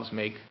ourselves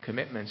make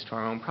commitments to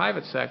our own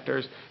private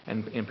sectors,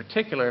 and in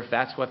particular, if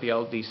that's what the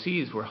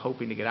LDCs were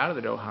hoping to get out of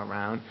the Doha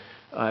Round,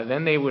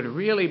 then they would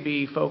really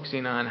be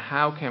focusing on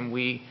how can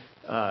we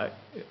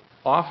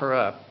offer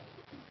up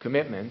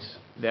commitments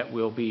that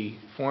will be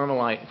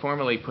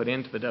formally put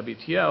into the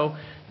WTO,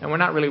 and we're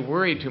not really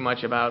worried too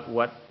much about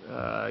what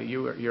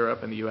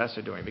Europe and the U.S.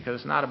 are doing, because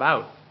it's not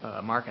about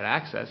market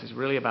access. It's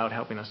really about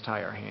helping us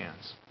tie our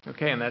hands.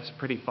 Okay, and that's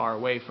pretty far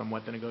away from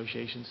what the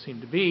negotiations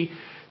seem to be.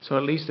 So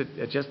at least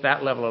at just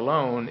that level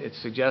alone, it's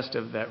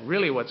suggestive that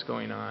really what's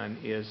going on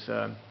is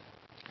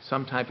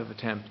some type of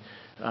attempt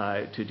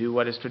to do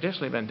what has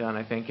traditionally been done,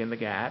 I think, in the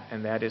GATT,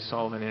 and that is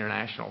solve an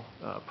international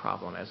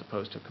problem as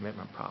opposed to a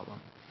commitment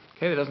problem.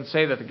 Okay, that doesn't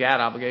say that the GATT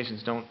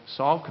obligations don't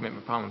solve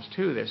commitment problems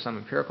too. There's some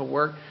empirical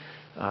work.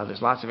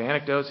 There's lots of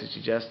anecdotes that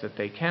suggest that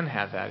they can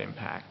have that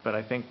impact, but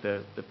I think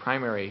the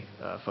primary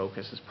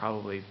focus is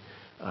probably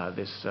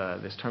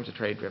this terms of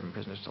trade-driven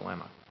prisoner's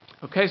dilemma.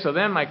 Okay, so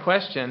then my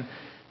question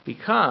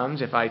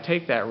becomes, if I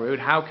take that route,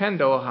 how can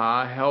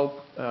Doha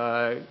help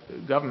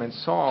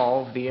governments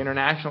solve the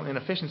international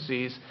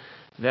inefficiencies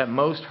that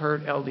most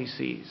hurt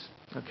LDCs?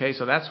 Okay,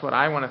 so that's what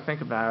I want to think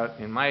about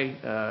in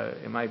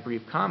my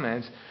brief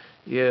comments.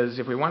 Is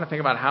if we want to think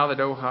about how the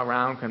Doha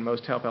Round can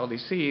most help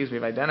LDCs,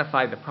 we've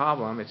identified the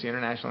problem, it's the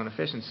international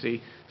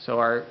inefficiency. So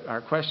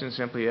our question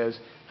simply is,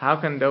 how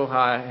can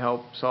Doha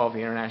help solve the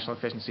international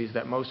efficiencies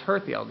that most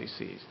hurt the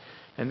LDCs?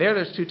 And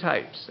there's two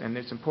types, and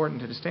it's important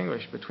to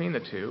distinguish between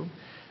the two.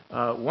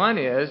 One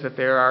is that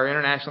there are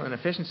international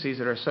inefficiencies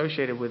that are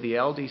associated with the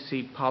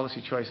LDC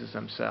policy choices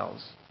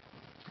themselves.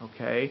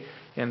 Okay,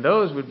 and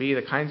those would be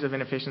the kinds of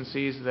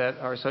inefficiencies that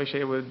are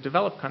associated with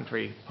developed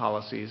country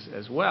policies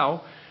as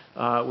well.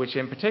 Which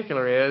in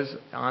particular is,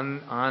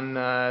 on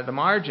the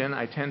margin,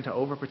 I tend to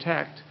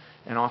overprotect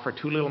and offer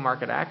too little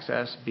market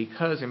access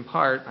because, in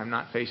part, I'm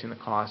not facing the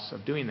costs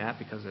of doing that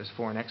because there's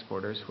foreign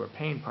exporters who are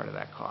paying part of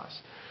that cost.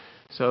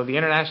 So the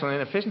international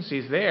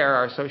inefficiencies there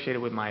are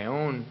associated with my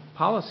own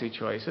policy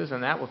choices,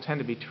 and that will tend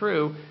to be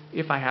true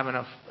if I have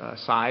enough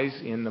size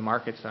in the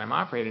markets that I'm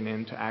operating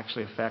in to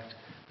actually affect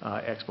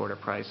exporter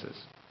prices.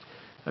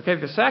 Okay,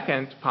 the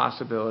second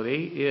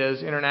possibility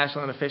is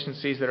international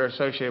inefficiencies that are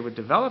associated with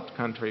developed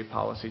country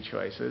policy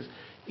choices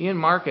in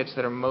markets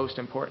that are most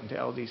important to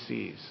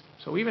LDCs.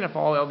 So even if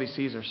all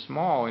LDCs are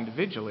small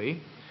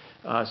individually,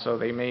 so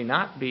they may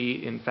not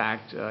be, in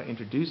fact,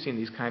 introducing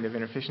these kind of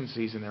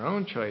inefficiencies in their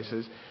own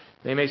choices,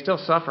 they may still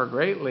suffer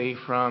greatly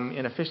from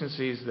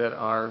inefficiencies that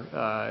are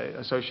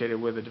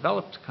associated with the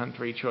developed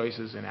country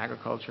choices in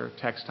agriculture,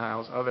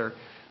 textiles, other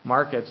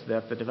markets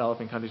that the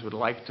developing countries would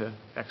like to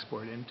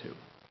export into.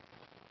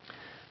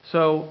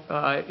 So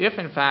if,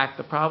 in fact,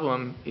 the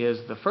problem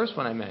is the first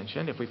one I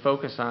mentioned, if we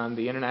focus on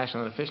the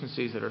international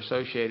inefficiencies that are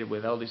associated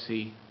with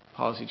LDC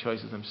policy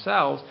choices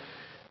themselves,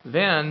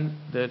 then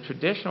the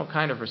traditional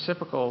kind of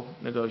reciprocal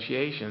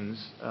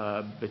negotiations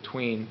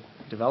between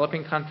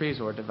developing countries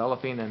or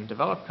developing and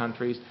developed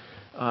countries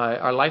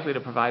are likely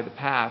to provide the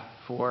path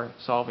for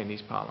solving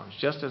these problems,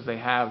 just as they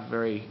have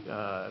very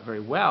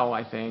well,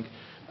 I think,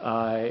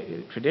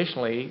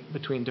 traditionally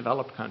between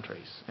developed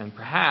countries. And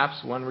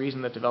perhaps one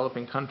reason that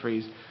developing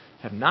countries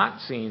have not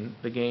seen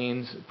the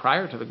gains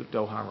prior to the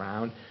Doha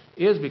Round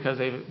is because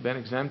they've been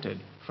exempted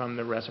from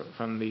the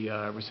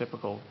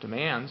reciprocal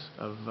demands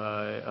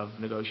of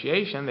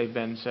negotiation. They've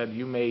been said,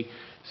 you may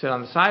sit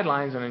on the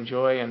sidelines and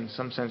enjoy, in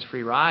some sense,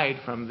 free ride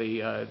from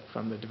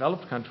the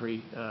developed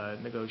country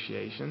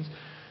negotiations.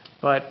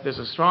 But there's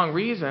a strong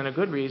reason, a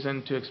good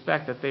reason, to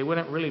expect that they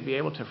wouldn't really be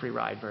able to free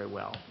ride very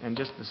well. And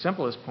just the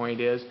simplest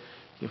point is,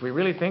 if we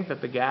really think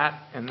that the GATT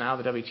and now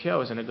the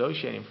WTO is a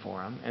negotiating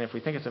forum, and if we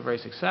think it's a very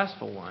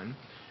successful one,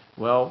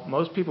 well,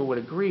 most people would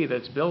agree that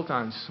it's built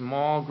on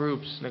small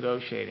groups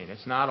negotiating.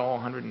 It's not all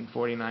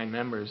 149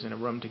 members in a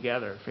room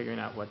together figuring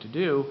out what to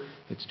do.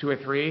 It's 2 or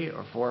 3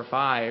 or 4 or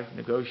 5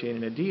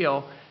 negotiating a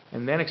deal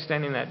and then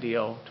extending that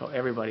deal to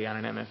everybody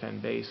on an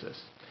MFN basis.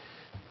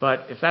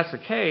 But if that's the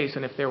case,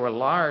 and if there were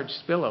large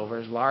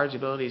spillovers, large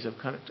abilities of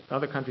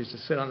other countries to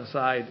sit on the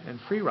side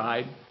and free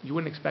ride, you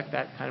wouldn't expect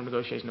that kind of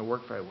negotiation to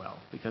work very well.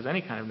 Because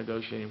any kind of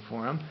negotiating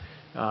forum,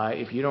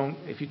 if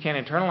you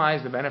can't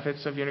internalize the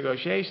benefits of your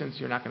negotiations,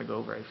 you're not going to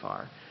go very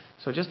far.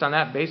 So just on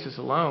that basis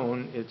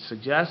alone, it's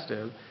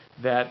suggestive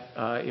that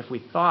if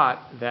we thought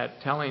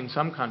that telling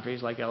some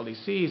countries like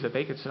LDCs that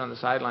they could sit on the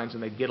sidelines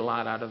and they'd get a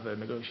lot out of the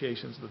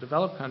negotiations of the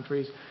developed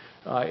countries,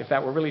 if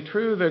that were really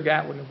true, the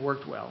GATT wouldn't have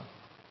worked well.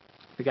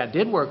 The GATT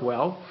did work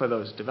well for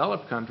those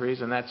developed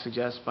countries, and that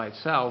suggests by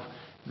itself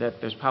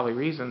that there's probably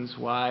reasons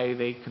why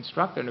they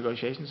construct their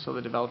negotiations so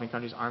the developing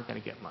countries aren't going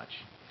to get much.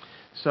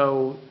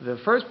 So the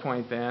first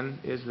point then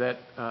is that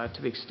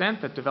to the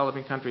extent that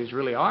developing countries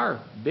really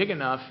are big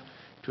enough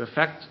to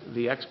affect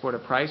the export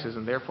of prices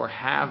and therefore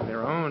have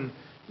their own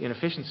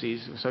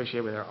inefficiencies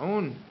associated with their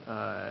own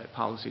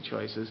policy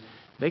choices,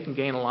 they can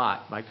gain a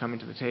lot by coming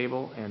to the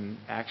table and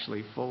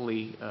actually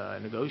fully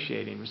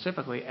negotiating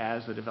reciprocally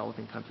as the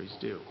developing countries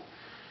do.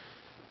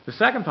 The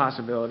second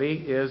possibility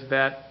is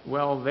that,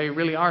 well, they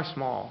really are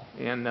small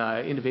and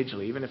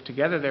individually. Even if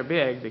together they're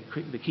big,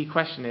 the key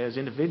question is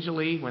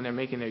individually, when they're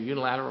making their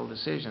unilateral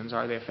decisions,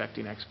 are they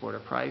affecting exporter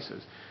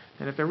prices?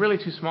 And if they're really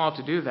too small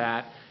to do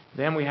that,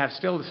 then we have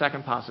still the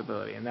second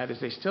possibility, and that is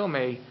they still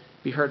may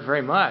be hurt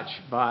very much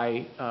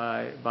by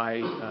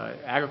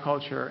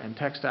agriculture and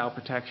textile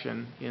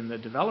protection in the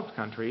developed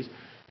countries,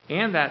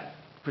 and that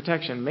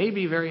protection may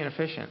be very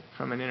inefficient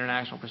from an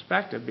international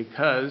perspective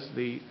because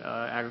the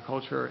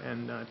agriculture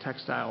and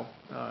textile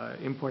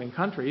importing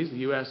countries, the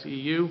U.S.,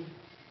 EU,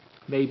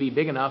 may be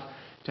big enough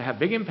to have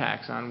big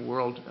impacts on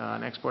world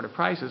and exporter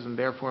prices and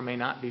therefore may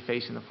not be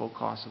facing the full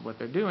cost of what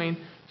they're doing,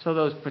 so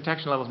those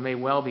protection levels may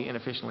well be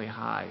inefficiently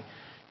high.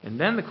 And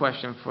then the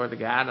question for the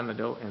GATT and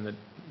the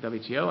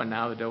WTO and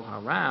now the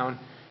Doha Round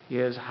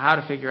is how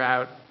to figure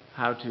out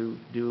how to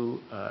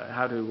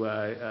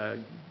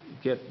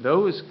get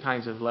those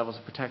kinds of levels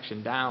of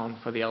protection down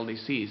for the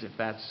LDCs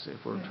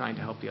if we're trying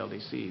to help the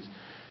LDCs.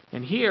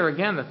 And here,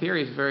 again, the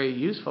theory is very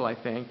useful, I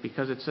think,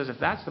 because it says if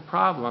that's the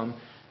problem,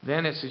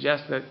 then it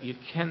suggests that you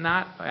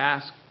cannot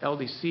ask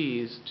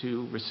LDCs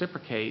to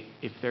reciprocate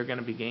if they're going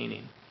to be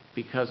gaining.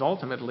 Because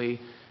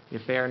ultimately,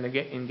 if they're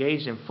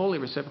engaged in fully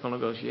reciprocal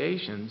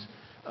negotiations,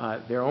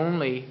 they're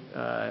only,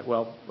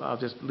 well, I'll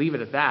just leave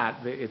it at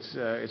that.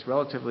 It's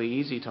relatively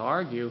easy to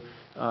argue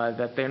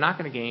that they're not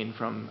going to gain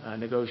from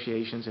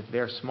negotiations if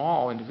they're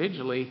small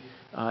individually,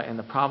 and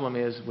the problem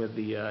is with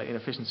the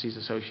inefficiencies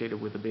associated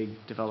with the big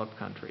developed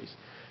countries.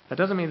 That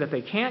doesn't mean that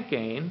they can't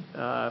gain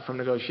from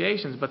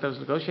negotiations, but those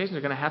negotiations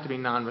are going to have to be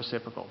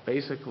non-reciprocal.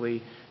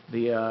 Basically,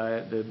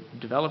 the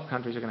developed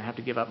countries are going to have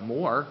to give up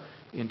more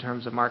in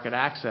terms of market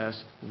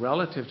access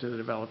relative to the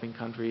developing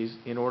countries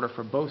in order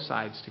for both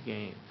sides to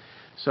gain.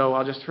 So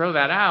I'll just throw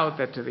that out,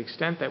 that to the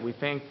extent that we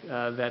think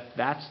that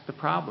that's the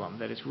problem,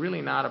 that it's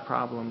really not a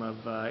problem of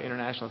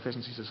international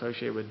efficiencies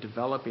associated with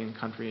developing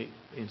country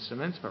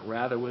instruments, but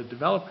rather with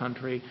developed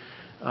country,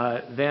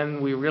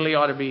 then we really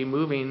ought to be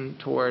moving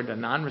toward a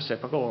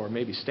non-reciprocal, or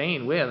maybe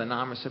staying with a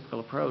non-reciprocal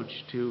approach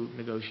to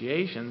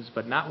negotiations,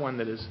 but not one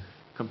that is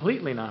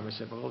completely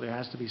non-reciprocal. There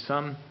has to be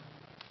some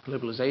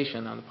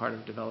liberalization on the part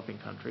of developing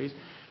countries.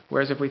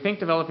 Whereas if we think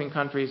developing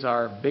countries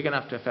are big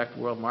enough to affect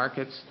world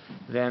markets,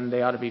 then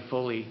they ought to be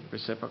fully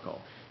reciprocal.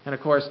 And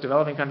of course,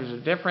 developing countries are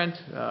different.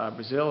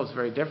 Brazil is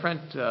very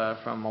different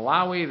from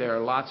Malawi. There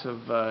are lots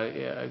of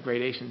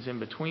gradations in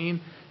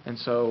between. And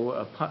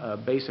so a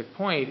basic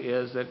point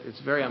is that it's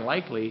very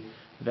unlikely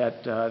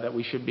that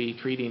we should be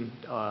treating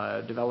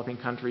developing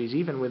countries,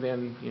 even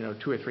within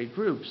 2 or 3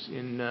 groups,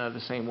 in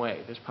the same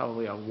way. There's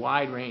probably a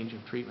wide range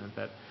of treatment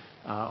that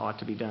ought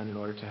to be done in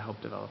order to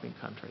help developing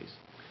countries.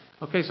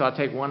 Okay, so I'll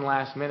take one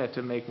last minute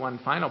to make one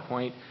final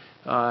point.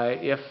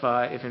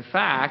 If in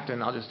fact,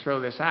 and I'll just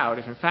throw this out,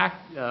 if in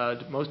fact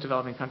most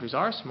developing countries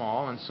are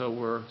small, and so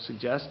we're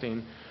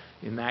suggesting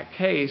in that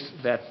case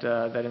that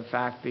in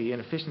fact the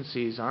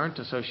inefficiencies aren't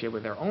associated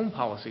with their own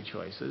policy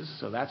choices,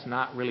 so that's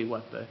not really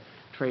what the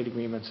trade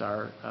agreements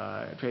are,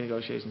 trade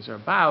negotiations are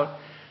about,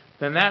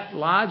 then that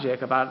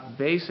logic about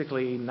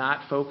basically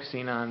not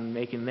focusing on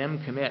making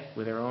them commit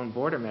with their own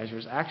border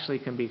measures actually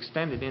can be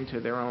extended into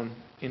their own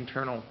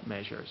internal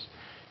measures.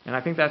 And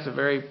I think that's a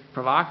very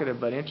provocative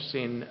but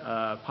interesting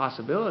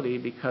possibility,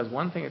 because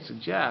one thing it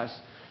suggests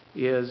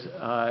is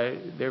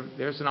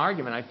there's an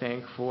argument, I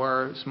think,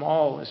 for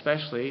small,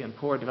 especially, and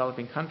poor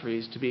developing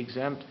countries to be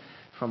exempt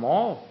from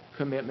all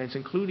commitments,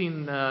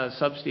 including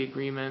subsidy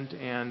agreement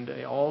and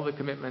all the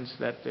commitments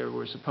that they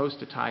were supposed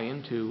to tie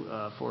into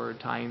for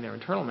tying their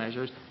internal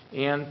measures,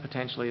 and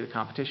potentially the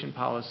competition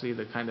policy,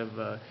 the kind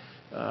of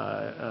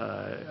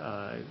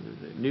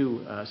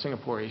new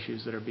Singapore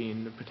issues that are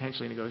being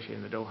potentially negotiated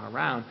in the Doha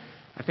Round.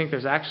 I think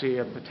there's actually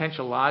a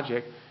potential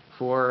logic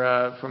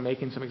for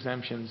making some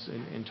exemptions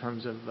in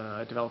terms of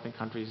developing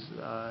countries'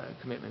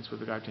 commitments with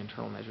regard to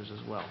internal measures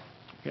as well.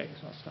 Okay,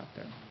 so I'll stop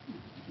there.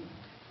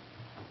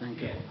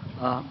 Thank you.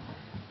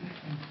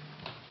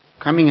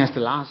 Coming as the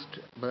last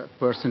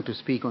person to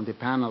speak on the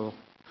panel,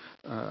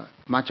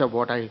 much of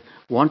what I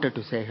wanted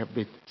to say have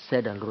been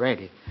said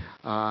already.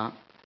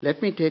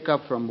 Let me take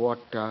up from what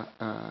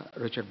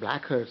Richard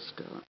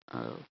Blackhurst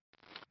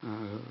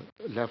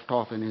left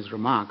off in his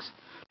remarks.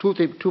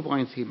 Two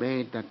points he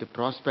made: that the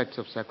prospects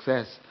of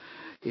success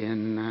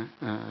in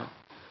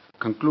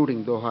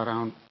concluding Doha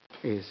Round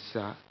is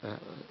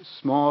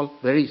small,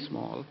 very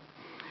small,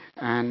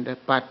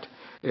 but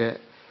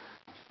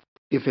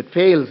if it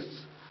fails,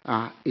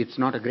 it's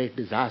not a great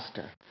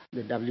disaster.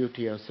 The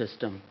WTO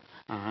system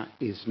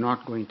is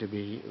not going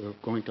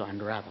to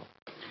unravel.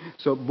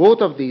 So both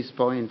of these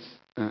points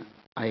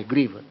I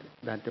agree with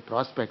it, that the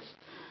prospects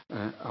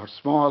are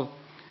small,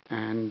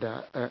 and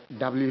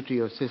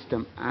WTO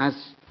system as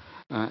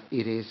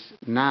it is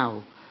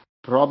now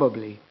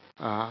probably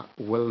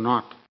will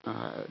not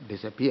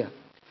disappear.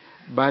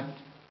 But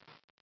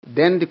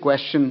then the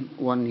question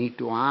one need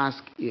to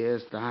ask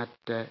is that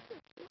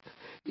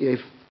if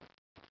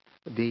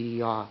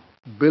the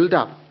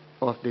build-up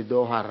of the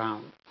Doha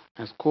round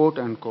as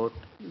quote-unquote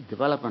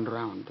development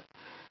round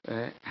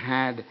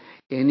had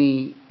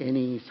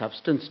any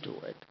substance to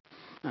it.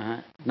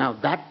 Now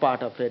that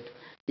part of it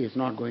is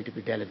not going to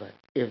be delivered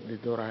if the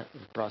Doha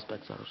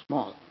prospects are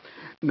small.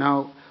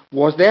 Now,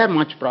 was there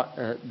much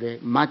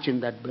in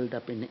that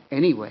build-up in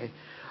any way?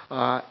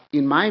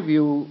 In my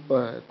view,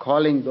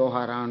 calling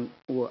Doha round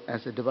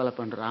as a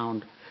development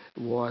round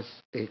was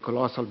a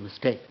colossal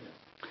mistake.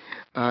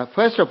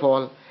 First of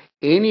all,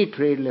 any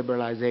trade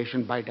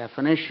liberalization by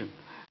definition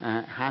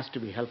has to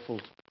be helpful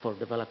for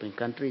developing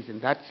countries. In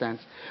that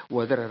sense,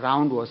 whether a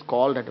round was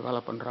called a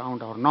development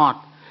round or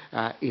not,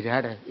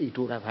 it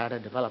would have had a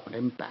development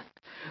impact.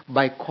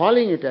 By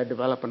calling it a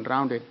development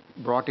round, it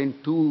brought in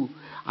two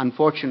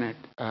unfortunate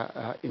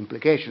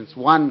implications.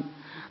 One,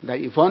 that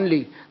if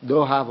only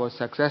Doha was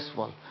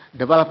successful,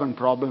 development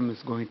problem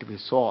is going to be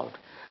solved.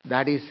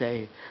 That's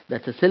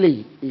a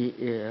silly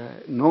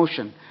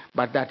notion,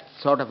 but that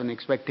sort of an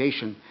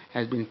expectation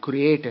has been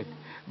created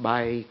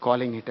by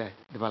calling it a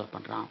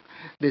development round.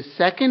 The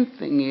second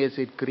thing is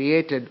it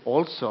created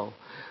also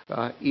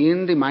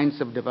in the minds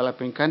of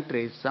developing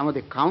countries some of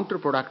the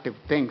counterproductive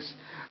things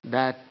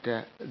that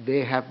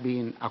they have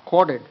been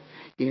accorded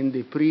in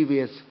the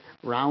previous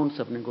rounds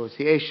of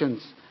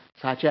negotiations,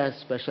 such as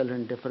special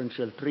and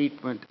differential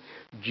treatment,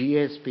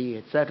 GSP,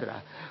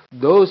 etc.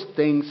 Those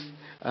things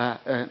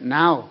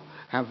now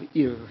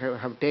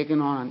have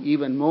taken on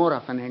even more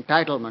of an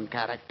entitlement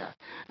character.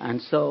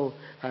 And so,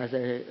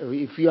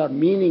 if you are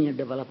meaning a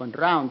development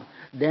round,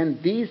 then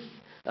these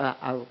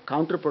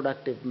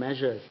counterproductive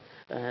measures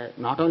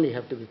not only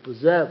have to be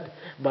preserved,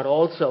 but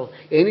also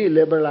any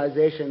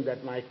liberalization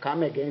that might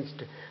come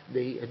against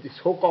the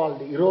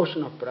so-called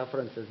erosion of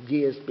preferences,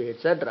 GSP,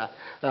 etc.,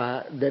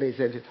 there is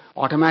an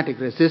automatic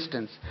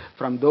resistance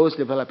from those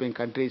developing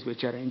countries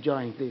which are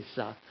enjoying this,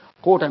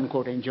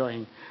 quote-unquote,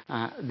 enjoying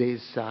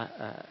this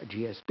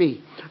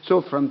GSP.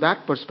 So from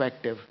that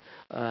perspective,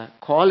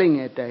 calling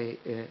it a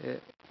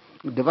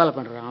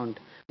development round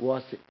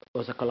was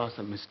a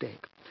colossal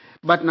mistake.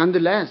 But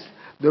nonetheless,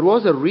 there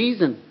was a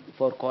reason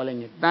for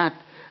calling it that,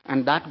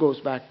 and that goes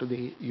back to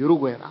the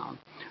Uruguay round.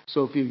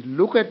 So if you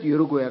look at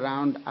Uruguay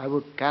round, I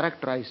would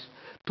characterize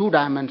two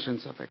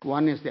dimensions of it.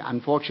 One is the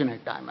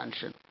unfortunate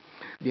dimension.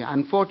 The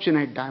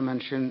unfortunate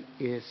dimension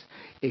is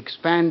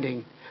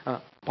expanding.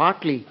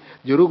 Partly,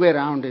 the Uruguay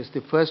round is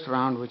the first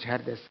round which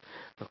had this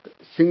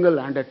single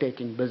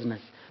undertaking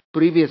business.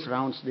 Previous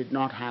rounds did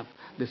not have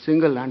the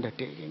single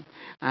undertaking,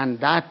 and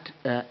that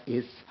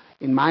is,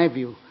 in my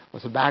view,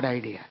 was a bad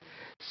idea.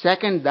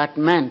 Second, that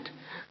meant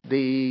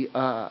the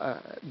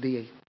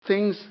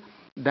things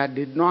that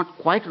did not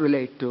quite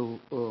relate to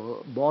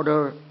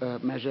border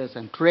measures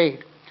and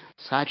trade,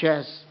 such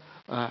as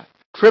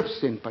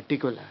TRIPS in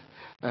particular,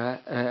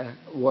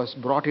 was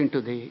brought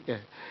into the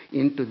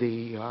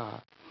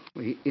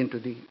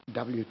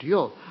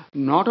WTO.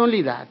 Not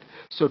only that,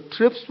 so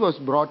TRIPS was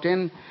brought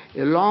in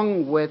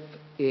along with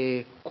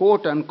a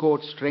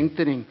quote-unquote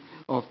strengthening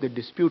of the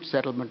dispute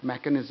settlement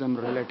mechanism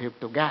relative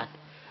to GATT,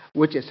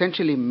 which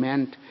essentially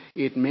meant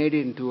it made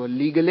it into a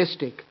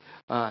legalistic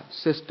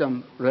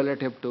system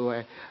relative to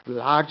a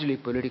largely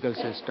political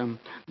system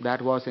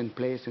that was in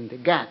place in the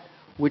GATT,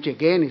 which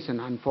again is an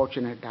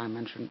unfortunate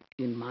dimension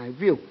in my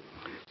view.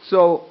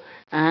 So,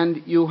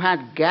 and you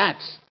had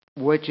GATTs,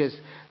 which is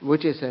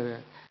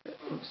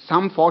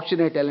some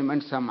fortunate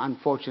elements, some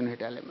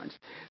unfortunate elements.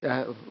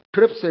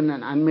 TRIPS in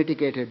an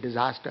unmitigated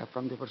disaster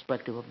from the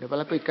perspective of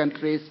developing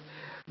countries.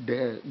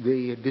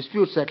 The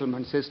dispute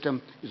settlement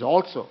system is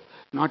also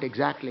not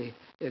exactly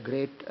a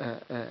great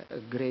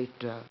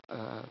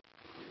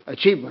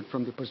achievement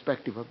from the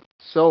perspective of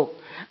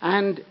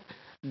and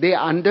they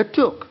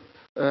undertook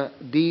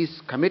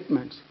these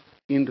commitments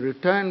in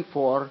return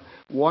for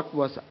what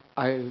was,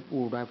 I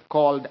would have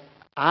called,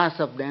 as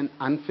of then,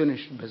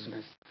 unfinished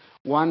business.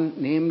 One,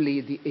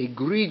 namely the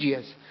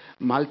egregious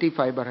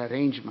multi-fiber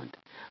arrangement,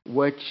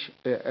 which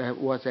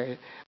was a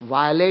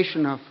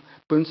violation of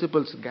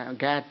principles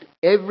GATT.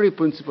 Every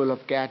principle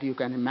of GATT you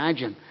can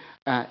imagine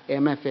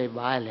MFA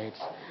violates,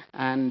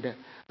 and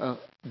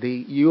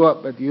the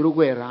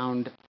Uruguay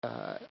round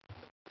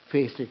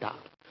faced it out.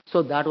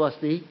 So that was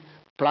the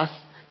plus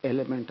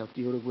element of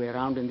the Uruguay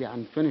round in the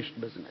unfinished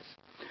business.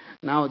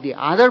 Now the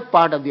other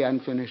part of the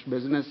unfinished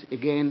business,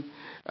 again,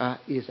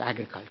 is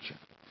agriculture.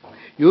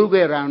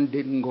 Uruguay round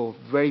didn't go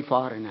very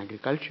far in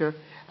agriculture.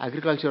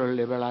 Agricultural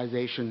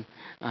liberalization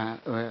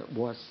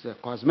was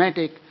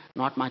cosmetic.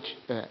 Not much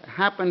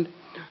happened.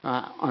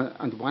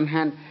 On the one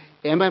hand,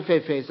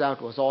 MFA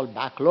phase-out was all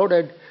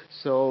backloaded,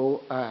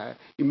 so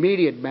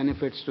immediate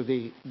benefits to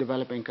the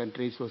developing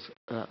countries was,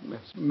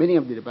 many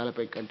of the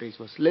developing countries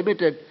was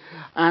limited,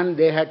 and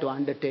they had to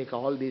undertake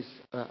all these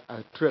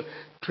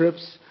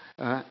trips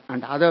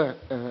and other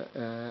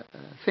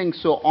things.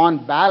 So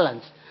on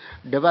balance,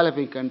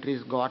 developing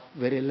countries got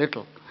very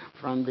little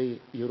from the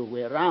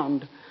Uruguay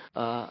round,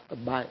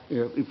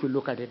 if you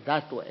look at it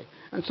that way.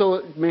 And so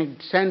it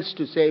made sense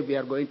to say we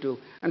are going to,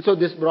 and so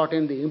this brought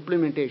in the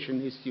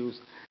implementation issues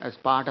as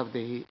part of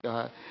the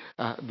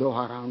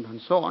Doha round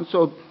and so on.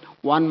 So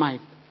one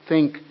might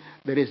think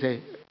there is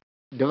a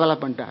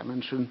development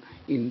dimension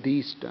in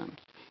these terms.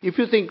 If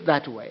you think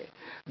that way,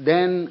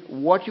 then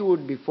what you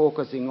would be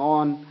focusing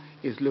on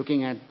is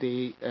looking at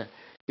the,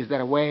 is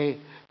there a way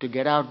to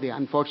get out the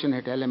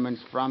unfortunate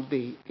elements from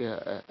the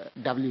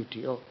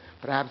WTO?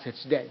 Perhaps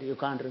it's dead. You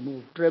can't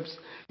remove TRIPS.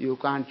 You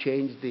can't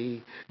change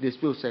the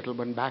dispute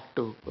settlement back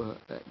to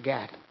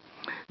GATT.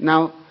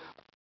 Now,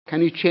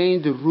 can you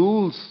change the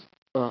rules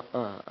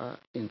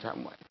in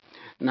some way?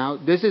 Now,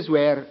 this is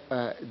where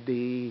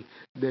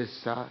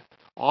this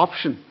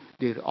option,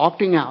 the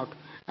opting out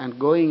and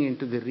going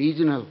into the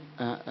regional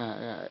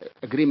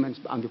agreements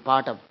on the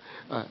part of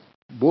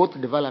both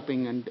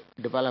developing and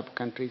developed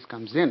countries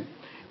comes in.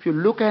 If you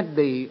look at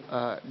the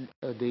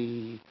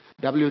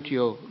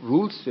WTO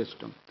rules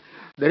system,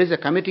 there is a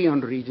committee on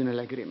regional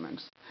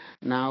agreements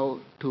now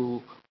to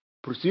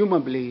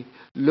presumably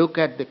look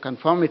at the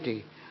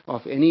conformity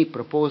of any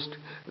proposed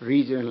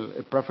regional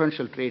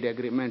preferential trade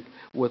agreement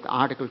with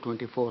Article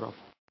 24 of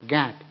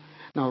GATT.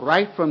 Now,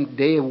 right from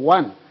day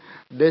one,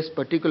 this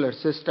particular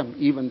system,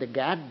 even the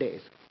GATT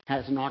days,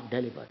 has not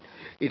delivered.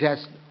 It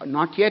has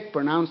not yet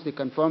pronounced the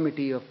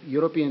conformity of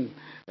European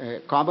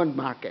common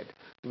market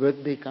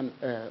with the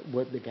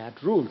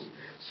GATT rules.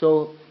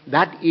 So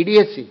that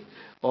idiocy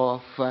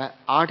of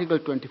Article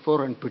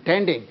 24 and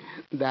pretending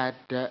that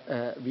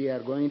we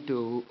are going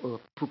to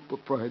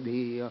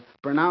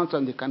pronounce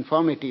on the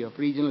conformity of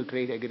regional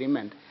trade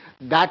agreement,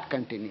 that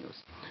continues.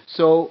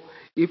 So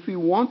if we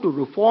want to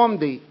reform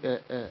the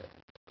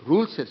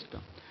rule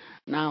system,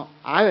 now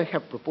I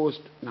have proposed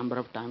a number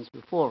of times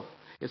before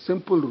a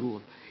simple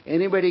rule.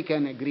 Anybody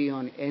can agree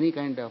on any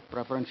kind of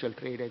preferential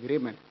trade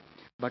agreement,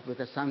 but with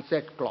a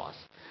sunset clause.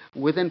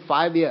 Within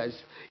 5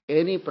 years,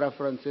 any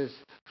preferences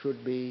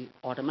should be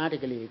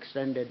automatically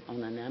extended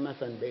on an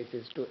MFN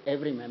basis to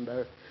every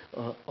member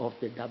of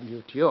the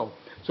WTO.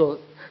 So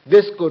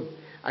this could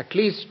at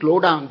least slow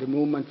down the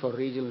movement for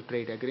regional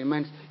trade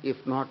agreements, if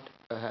not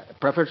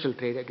preferential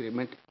trade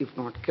agreement, if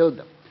not kill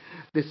them.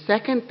 The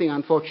second thing,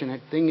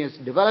 unfortunate thing, is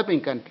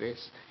developing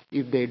countries,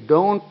 if they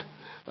don't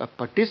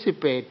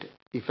participate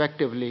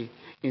effectively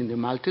in the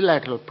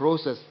multilateral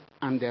process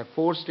and they're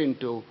forced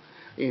into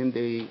in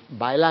the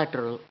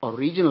bilateral or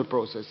regional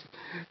process,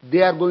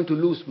 they are going to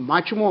lose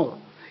much more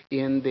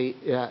in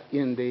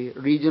the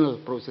regional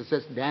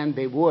processes than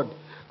they would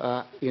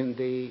in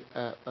the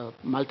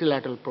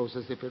multilateral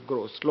process if it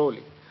grows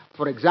slowly.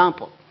 For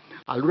example,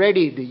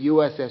 already the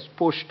U.S. has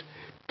pushed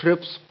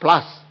TRIPS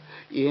Plus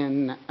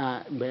in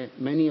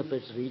many of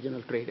its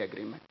regional trade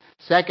agreements.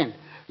 Second,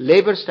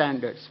 labor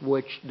standards,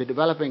 which the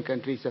developing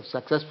countries have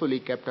successfully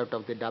kept out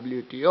of the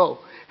WTO,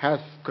 have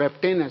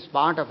crept in as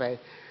part of a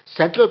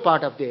central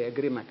part of the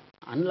agreement.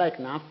 Unlike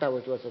NAFTA,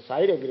 which was a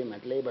side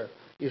agreement, labor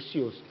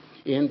issues,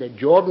 in the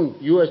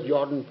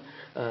U.S.-Jordan,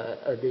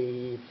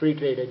 the free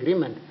trade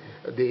agreement,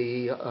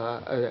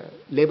 the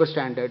labor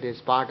standard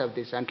is part of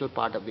the central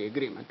part of the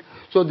agreement.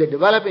 So the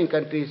developing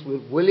countries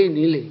will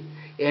willy-nilly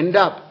end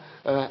up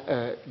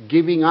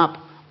giving up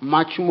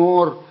much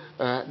more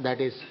that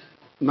is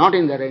not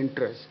in their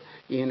interest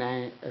in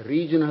a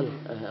regional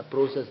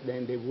process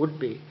than they would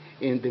be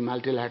in the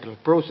multilateral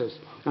process.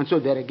 And so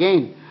there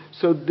again,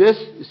 so this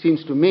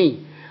seems to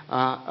me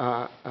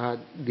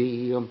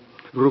the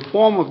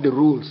reform of the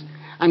rules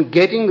and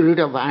getting rid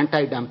of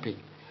anti-dumping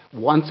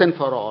once and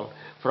for all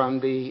from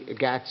the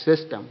GATT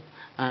system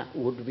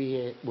would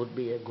be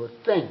a good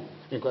thing,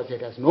 because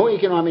it has no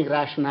economic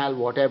rationale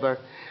whatever,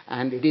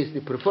 and it is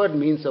the preferred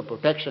means of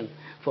protection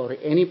for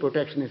any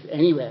protectionist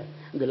anywhere.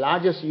 The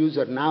largest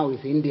user now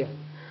is India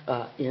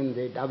in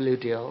the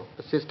WTO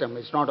system.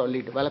 It's not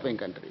only developing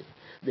countries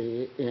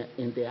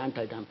in the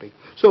anti-dumping.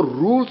 So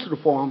rules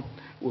reform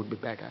would be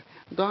better.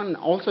 Then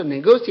also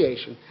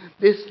negotiation.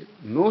 This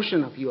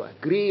notion of you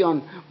agree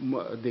on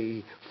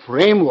the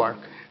framework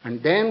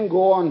and then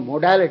go on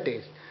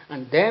modalities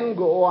and then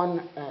go on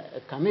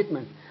a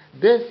commitment.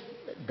 This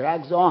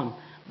drags on.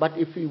 But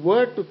if we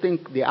were to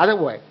think the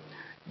other way,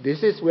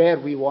 this is where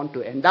we want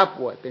to end up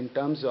with in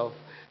terms of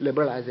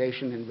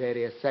liberalization in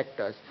various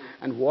sectors,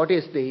 and what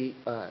is the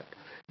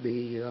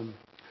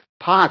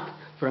path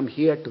from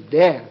here to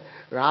there,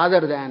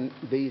 rather than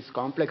these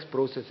complex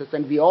processes.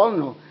 And we all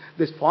know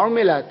this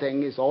formula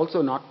thing is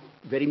also not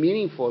very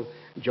meaningful.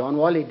 John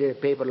Wally did a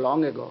paper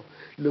long ago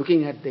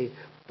looking at the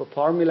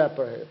formula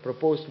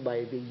proposed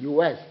by the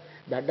U.S.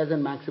 That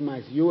doesn't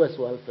maximize U.S.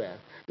 welfare.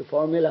 The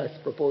formulas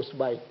proposed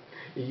by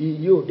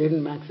EU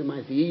didn't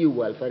maximize EU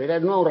welfare. It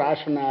had no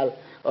rationale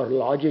or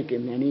logic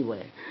in any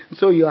way.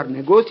 So you are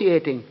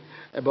negotiating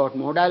about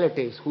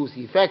modalities whose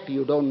effect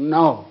you don't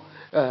know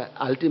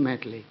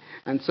ultimately.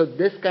 And so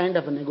this kind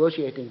of a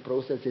negotiating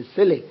process is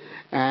silly.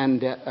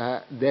 And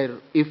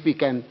if we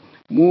can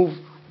move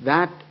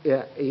that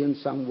in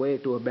some way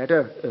to a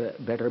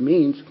better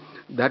means,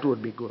 that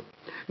would be good.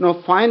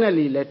 Now,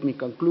 finally, let me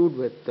conclude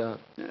with a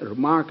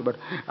remark. But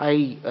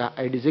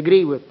I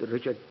disagree with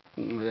Richard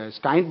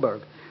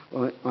Steinberg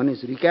on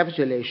his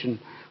recapitulation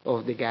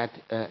of the GATT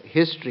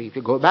history. If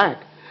you go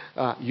back,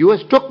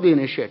 U.S. took the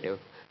initiative,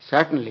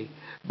 certainly,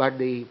 but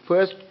the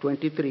first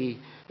 23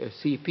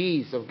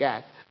 CPs of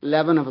GATT,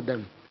 11 of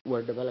them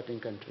were developing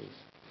countries.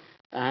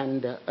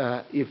 And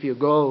if you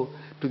go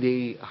to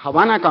the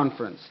Havana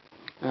Conference,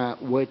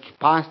 which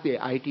passed the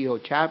ITO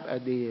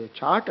the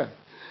charter,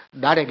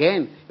 that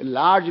again, a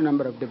large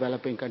number of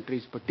developing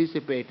countries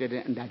participated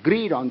and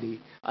agreed on the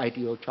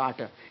ITO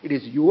charter. It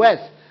is U.S.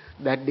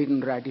 that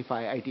didn't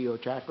ratify ITO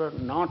charter,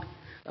 not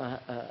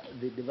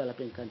the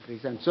developing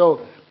countries. And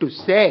so to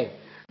say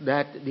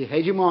that the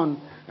hegemon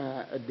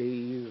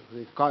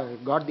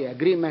got the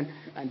agreement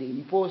and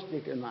imposed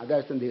it on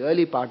others in the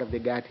early part of the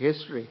GATT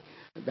history,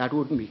 that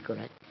wouldn't be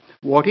correct.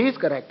 What is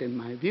correct, in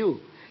my view,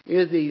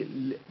 is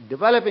the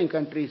developing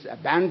countries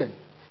abandoned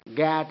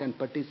GATT and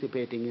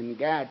participating in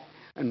GATT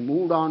and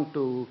moved on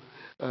to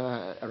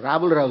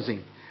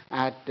rabble-rousing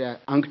at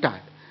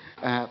UNCTAD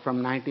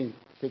from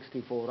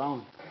 1964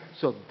 on.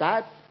 So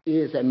that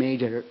is a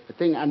major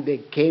thing, and they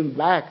came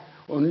back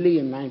only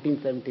in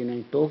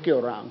 1979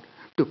 Tokyo Round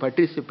to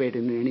participate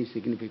in any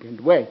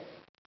significant way.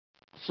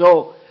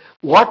 So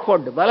what for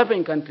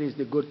developing countries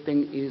the good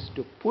thing is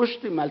to push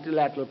the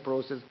multilateral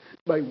process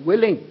by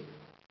willing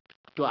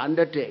to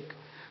undertake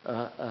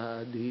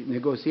the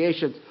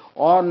negotiations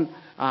on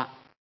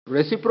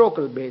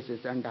reciprocal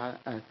basis. And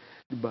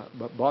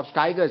Bob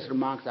Steiger's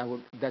remarks,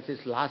 that's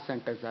his last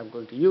sentence I'm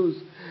going to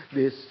use,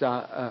 this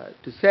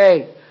to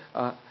say,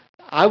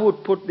 I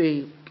would put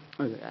the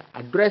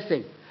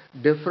addressing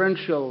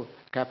differential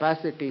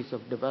capacities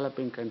of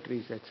developing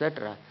countries,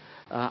 etc.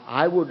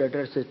 I would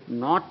address it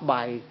not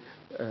by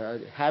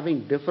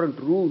having different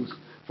rules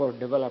for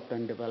developed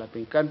and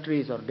developing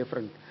countries or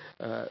different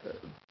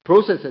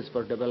processes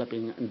for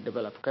developing and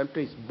developed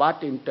countries,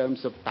 but in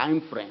terms of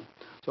time frame.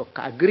 So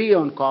agree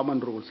on common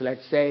rules.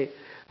 Let's say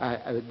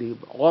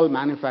all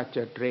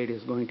manufactured trade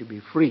is going to be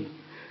free.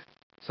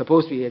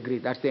 Suppose we agree,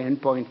 that's the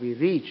end point we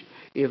reach.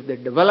 If the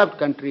developed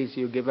countries,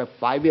 you give a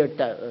 5-year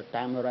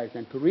time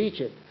horizon to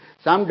reach it,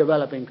 some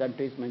developing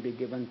countries may be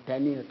given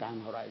 10-year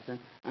time horizon,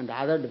 and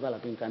other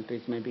developing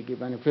countries may be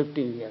given a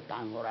 15-year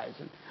time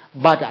horizon.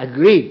 But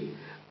agree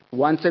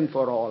once and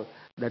for all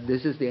that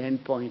this is the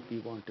end point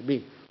we want to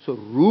be. So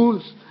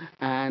rules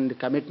and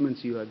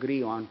commitments you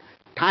agree on.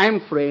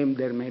 Time frame,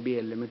 there may be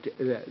a limit,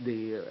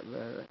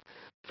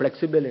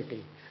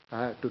 flexibility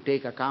to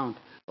take account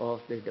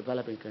of the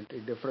developing country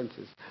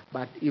differences.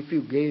 But if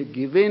you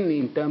give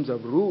in terms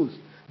of rules,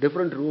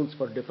 different rules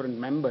for different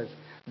members,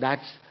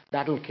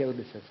 that'll kill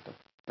the system.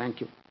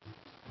 Thank you.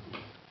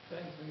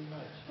 Thanks very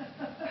much.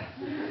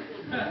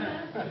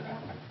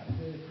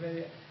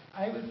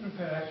 I would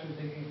prefer actually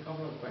taking a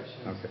couple of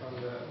questions from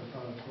the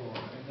floor,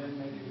 and then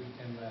maybe we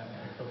can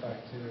go back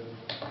to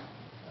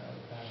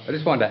I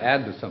just wanted to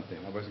add to something.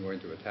 I wasn't going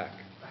to attack.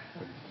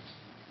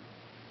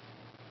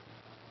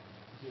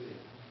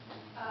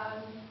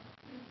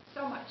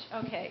 So much.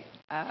 Okay.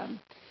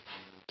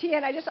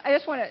 Tian, I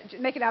just want to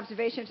make an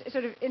observation. It's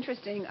sort of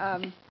interesting.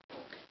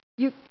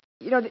 You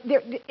know,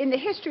 in the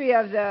history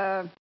of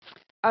the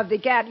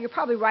GATT, you're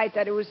probably right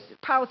that it was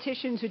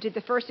politicians who did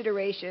the first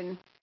iteration,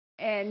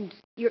 and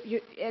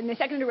the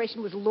second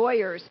iteration was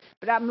lawyers.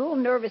 But I'm a little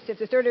nervous if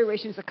the third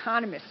iteration is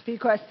economists,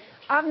 because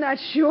I'm not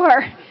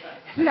sure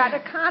that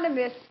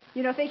economists,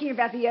 thinking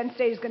about the end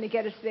state is going to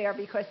get us there,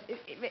 because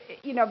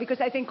because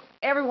I think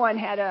everyone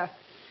had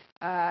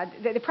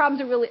the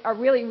problems are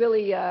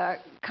really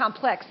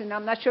complex, and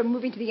I'm not sure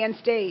moving to the end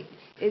state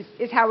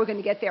is how we're going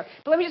to get there.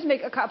 But let me just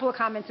make a couple of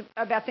comments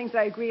about things that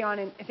I agree on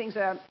and things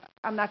that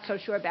I'm not so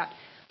sure about.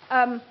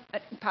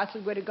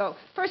 Possibly where to go.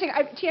 First thing,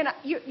 Tian,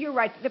 you're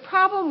right. The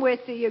problem with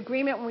the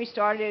agreement when we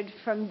started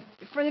from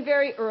the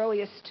very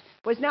earliest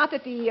was not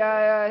that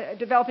the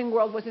developing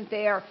world wasn't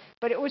there,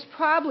 but it was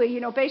probably,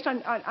 based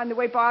on the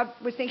way Bob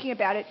was thinking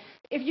about it,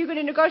 if you're going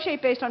to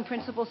negotiate based on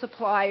principal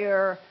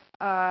supplier,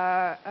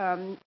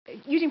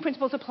 using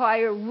principal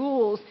supplier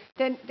rules,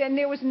 then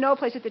there was no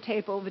place at the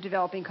table of a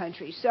developing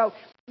country. So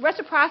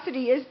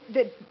reciprocity is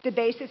the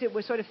basis. It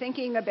was sort of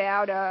thinking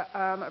about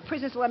a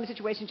prisoner's dilemma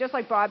situation, just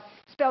like Bob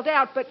spelled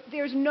out, but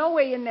there's no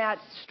way in that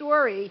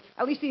story,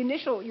 at least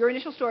your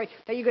initial story,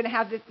 that you're going to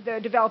have the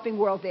developing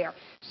world there.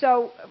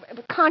 So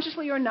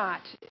consciously or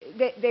not,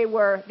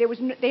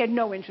 they had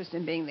no interest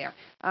in being there.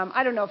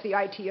 I don't know if the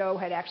ITO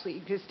had actually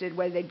existed,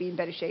 whether they'd be in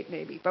better shape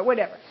maybe, but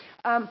whatever.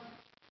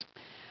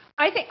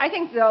 I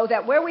think, though,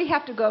 that where we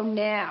have to go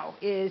now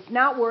is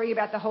not worry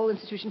about the whole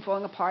institution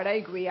falling apart. I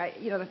agree.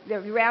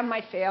 The round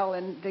might fail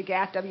and the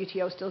GATT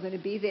WTO is still going to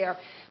be there.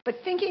 But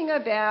thinking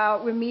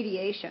about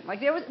remediation,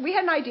 like we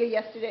had an idea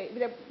yesterday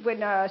that when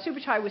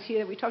Subhatai was here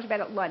that we talked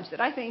about at lunch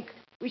that I think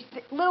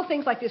little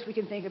things like this we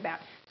can think about.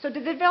 So the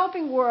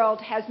developing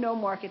world has no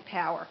market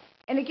power.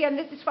 And again,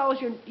 this follows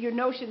your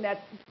notion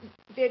that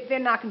they're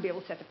not going to be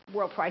able to set the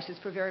world prices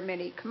for very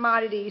many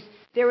commodities.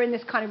 They're in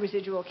this kind of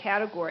residual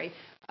category.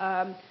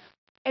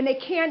 And they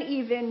can't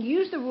even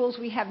use the rules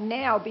we have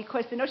now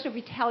because the notion of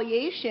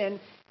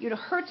retaliation,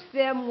 hurts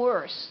them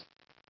worse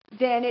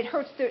than it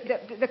hurts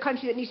the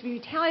country that needs to be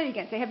retaliated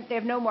against. They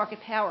have no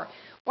market power.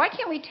 Why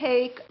can't we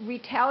take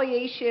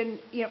retaliation,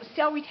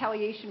 sell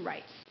retaliation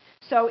rights?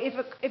 So if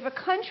a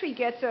country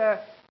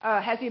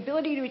has the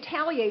ability to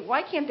retaliate,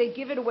 why can't they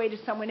give it away to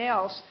someone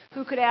else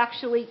who could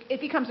actually,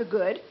 it becomes a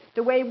good,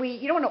 the way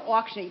you don't want to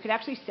auction it, you could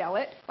actually sell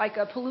it, like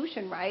a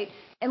pollution right,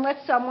 and let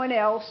someone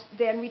else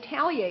then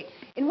retaliate.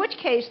 In which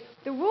case,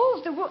 we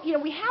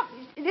have,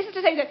 this is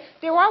to say that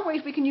there are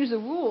ways we can use the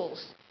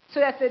rules so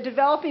that the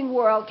developing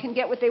world can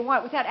get what they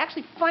want without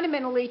actually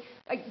fundamentally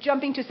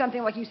jumping to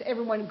something like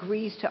everyone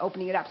agrees to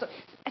opening it up. So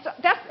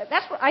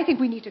that's what I think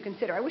we need to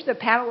consider. I wish the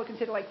panel would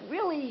consider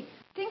really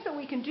things that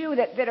we can do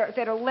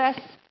that are less,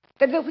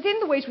 that within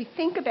the ways we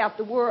think about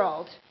the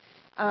world,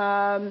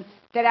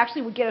 that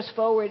actually would get us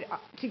forward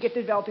to get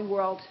the developed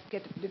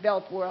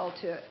world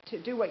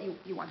to do what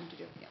you want them to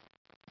do. Yeah.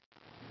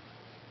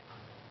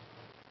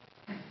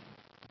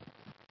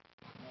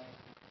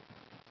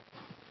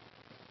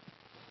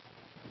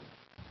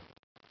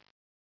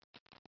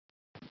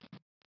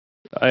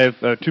 I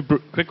have two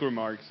quick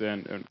remarks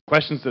and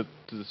questions to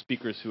the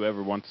speakers.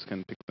 Whoever wants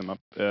can pick them up.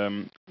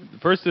 The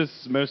first is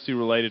mostly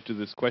related to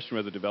this question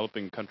whether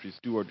developing countries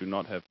do or do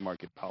not have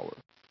market power.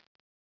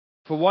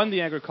 For one,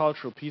 the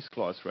agricultural peace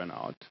clause ran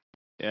out.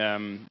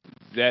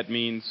 That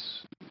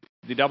means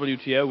the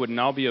WTO would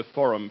now be a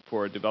forum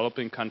for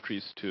developing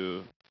countries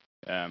to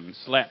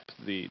slap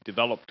the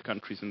developed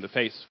countries in the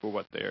face for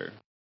what they're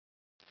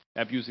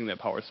abusing their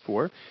powers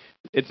for.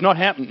 It's not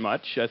happened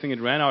much. I think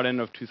it ran out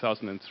end of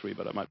 2003,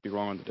 but I might be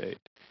wrong on the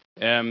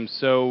date.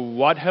 So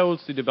what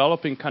holds the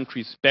developing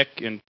countries back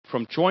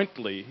from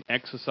jointly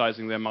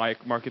exercising their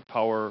market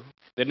power,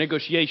 their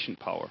negotiation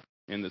power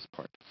in this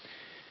part?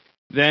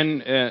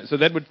 Then, so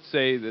that would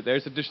say that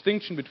there's a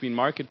distinction between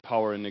market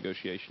power and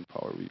negotiation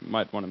power we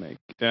might want to make.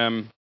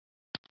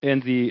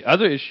 And the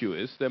other issue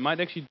is they might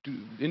actually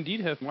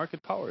indeed have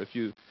market power. If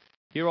you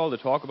hear all the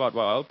talk about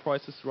why oil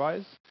prices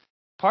rise,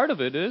 part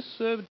of it is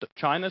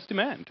China's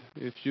demand.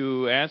 If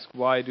you ask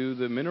why do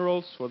the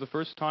minerals for the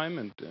first time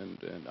and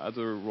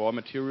other raw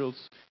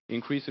materials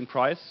increase in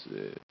price,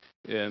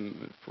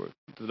 for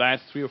the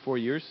last 3 or 4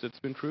 years that's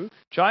been true,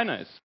 China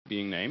is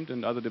being named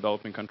and other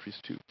developing countries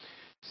too.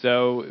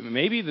 So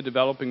maybe the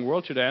developing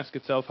world should ask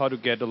itself how to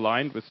get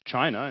aligned with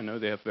China. I know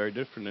they have very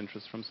different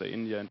interests from, say,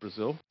 India and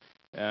Brazil.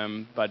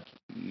 But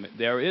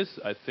there is,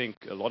 I think,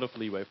 a lot of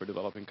leeway for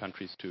developing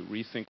countries to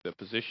rethink their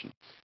position.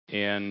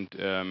 And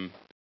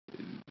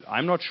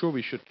I'm not sure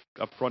we should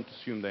upfront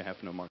assume they have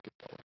no market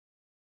power.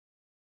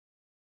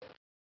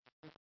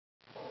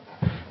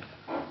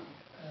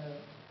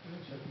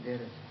 There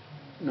is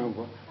no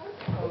go.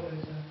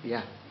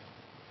 Yeah.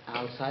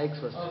 Al Sykes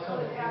was.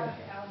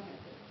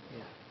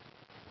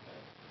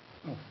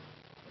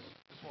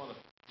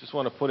 Just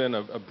want to put in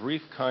a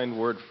brief, kind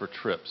word for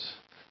TRIPS,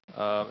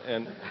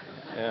 and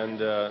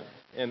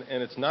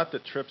it's not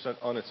that TRIPS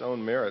on its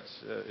own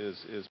merits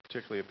is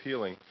particularly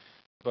appealing,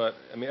 but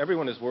I mean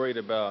everyone is worried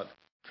about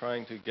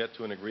trying to get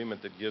to an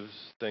agreement that gives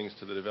things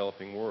to the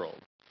developing world.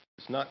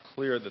 It's not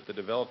clear that the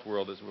developed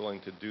world is willing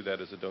to do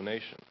that as a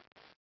donation.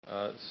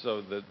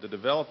 So the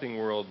developing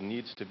world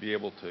needs to be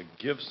able to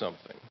give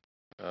something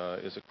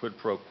as a quid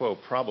pro quo,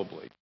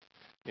 probably,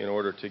 in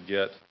order to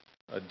get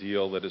a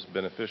deal that is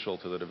beneficial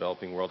to the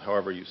developing world,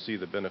 however you see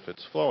the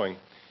benefits flowing.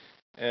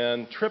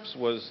 And TRIPS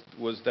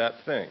was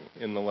that thing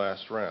in the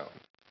last round.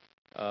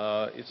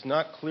 It's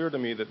not clear to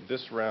me that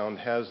this round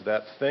has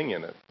that thing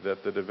in it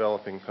that the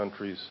developing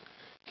countries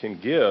can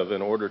give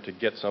in order to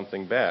get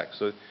something back.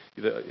 So,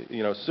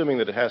 assuming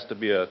that it has to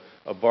be a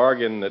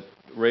bargain that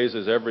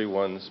raises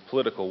everyone's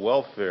political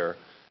welfare,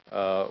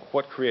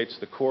 what creates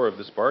the core of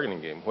this bargaining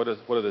game? What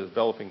do the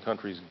developing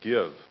countries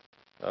give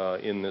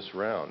in this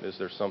round? Is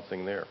there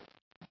something there?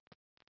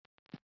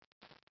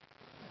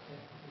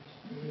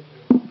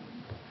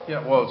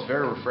 Yeah, well, it's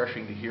very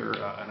refreshing to hear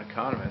an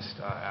economist,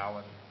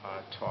 Alan,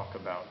 talk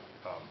about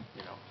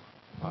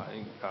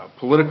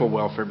political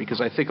welfare, because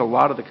I think a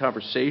lot of the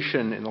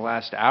conversation in the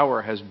last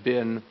hour has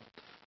been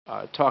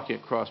talking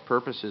at cross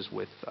purposes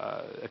with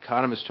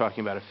economists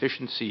talking about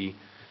efficiency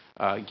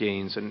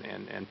gains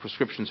and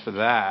prescriptions for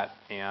that,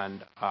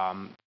 and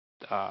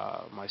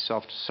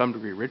myself to some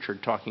degree,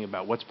 Richard, talking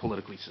about what's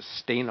politically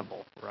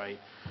sustainable, right?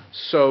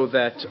 So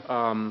that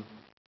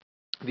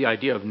the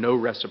idea of no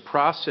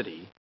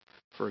reciprocity,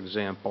 for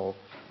example,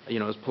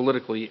 is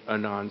politically a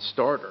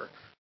non-starter.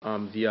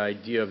 the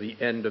idea of the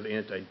end of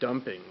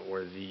anti-dumping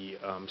or the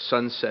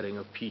sunsetting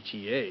of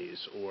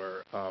PTAs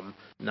or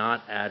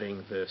not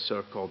adding the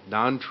so-called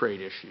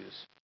non-trade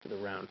issues to the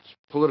round,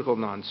 political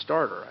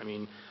non-starter. I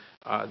mean,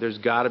 there's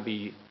got to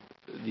be,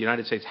 the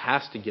United States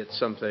has to get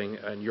something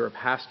and Europe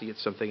has to get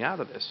something out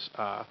of this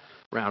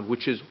round,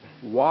 which is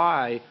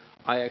why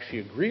I actually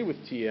agree with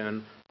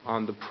Tien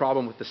on the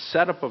problem with the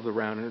setup of the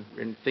round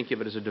and think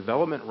of it as a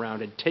development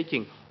round and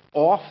taking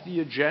off the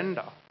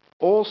agenda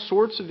all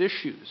sorts of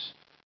issues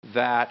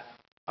that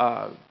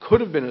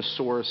could have been a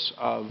source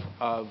of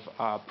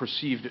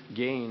perceived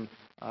gain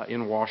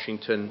in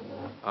Washington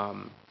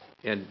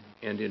and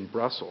in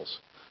Brussels.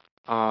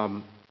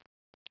 I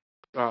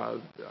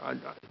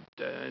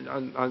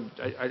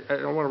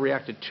don't want to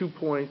react to 2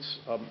 points.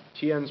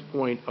 Tien's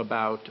point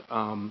about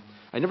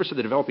I never said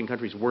the developing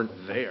countries weren't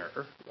there.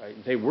 Right?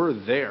 They were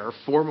there.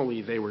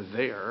 Formally, they were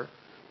there.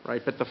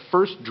 Right? But the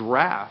first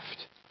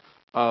draft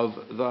of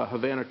the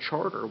Havana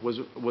Charter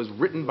was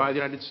written by the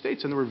United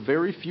States, and there were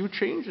very few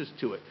changes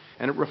to it.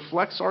 And it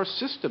reflects our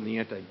system, the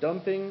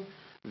anti-dumping,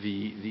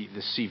 the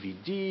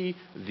CVD,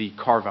 the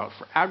carve-out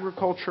for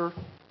agriculture.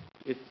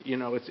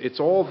 It's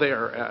all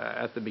there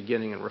at the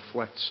beginning and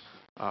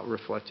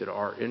reflected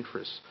our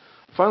interests.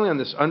 Finally, on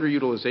this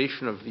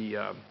underutilization of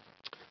the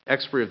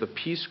expiry of the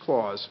peace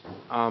clause,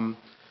 I'll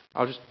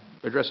just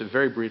address it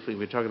very briefly.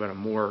 We talk about it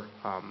more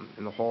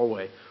in the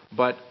hallway.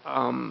 But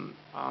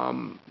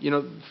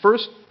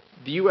first,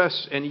 the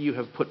U.S. and EU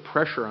have put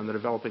pressure on the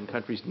developing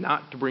countries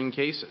not to bring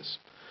cases.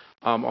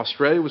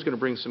 Australia was going to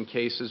bring some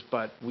cases,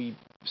 but we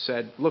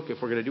said, look,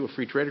 if we're going to do a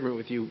free trade agreement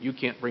with you, you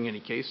can't bring any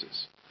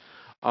cases.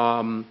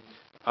 The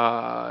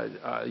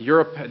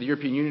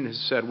European Union has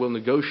said we'll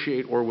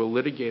negotiate or we'll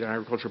litigate on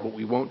agriculture, but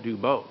we won't do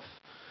both.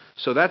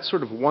 So that's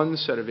sort of one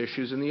set of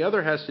issues, and the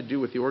other has to do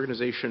with the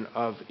organization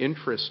of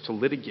interests to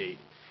litigate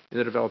in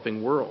the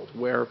developing world,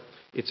 where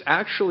it's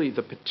actually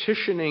the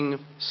petitioning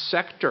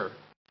sector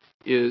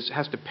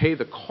has to pay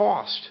the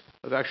cost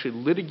of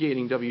actually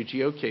litigating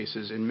WTO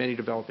cases in many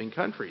developing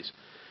countries.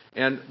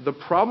 And the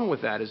problem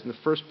with that is, in the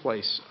first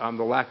place,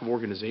 the lack of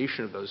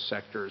organization of those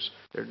sectors.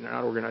 They're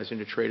not organized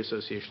into trade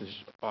associations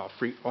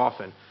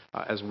often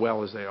as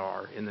well as they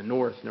are in the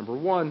North, number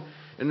one.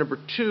 And number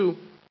two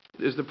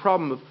is the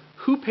problem of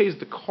who pays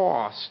the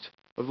cost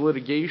of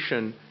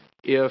litigation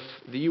if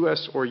the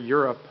U.S. or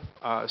Europe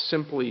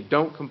simply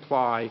don't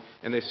comply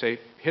and they say,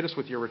 hit us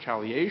with your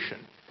retaliation.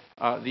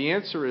 The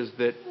answer is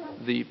that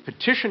the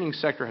petitioning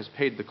sector has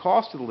paid the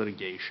cost of the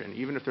litigation,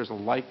 even if there's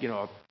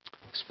a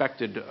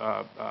expected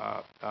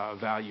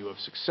value of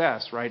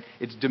success, right?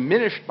 It's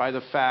diminished by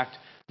the fact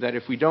that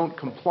if we don't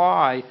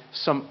comply,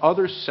 some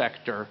other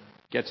sector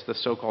gets the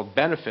so-called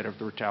benefit of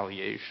the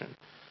retaliation.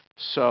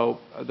 So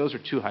those are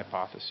two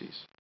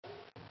hypotheses.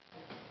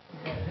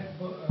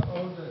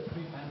 All the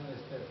three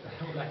panelists that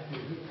would like to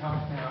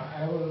talk now,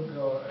 I will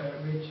go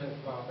Richard,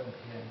 Bob, and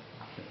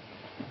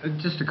Tien.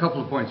 Just a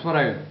couple of points.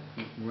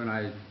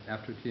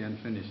 After Tien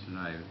finished, and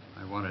I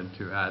wanted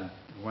to add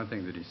one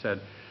thing that he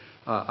said.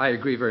 I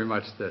agree very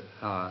much that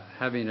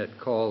having it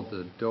called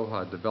the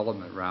Doha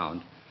Development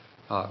Round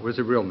was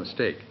a real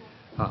mistake.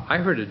 I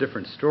heard a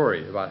different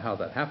story about how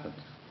that happened.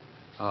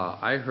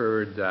 I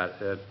heard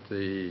that at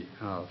the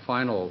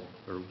final,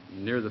 or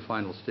near the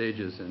final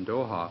stages in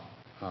Doha,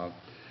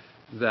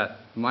 that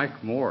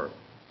Mike Moore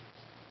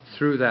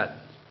threw that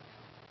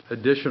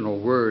additional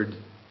word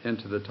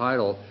into the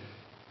title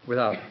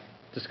without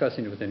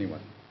discussing it with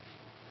anyone.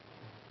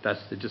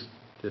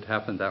 It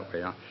happened that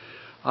way.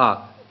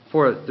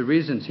 For the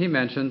reasons he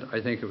mentioned,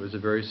 I think it was a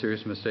very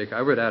serious mistake.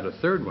 I would add a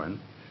third one,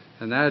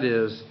 and that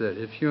is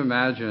that if you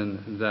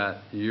imagine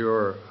that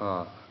you're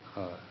a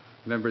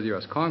member of the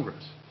U.S.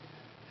 Congress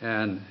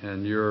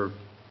and you're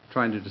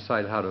trying to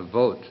decide how to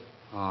vote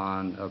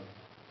on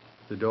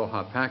the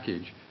Doha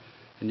package,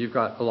 and you've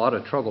got a lot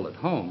of trouble at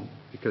home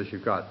because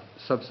you've got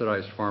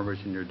subsidized farmers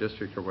in your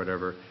district or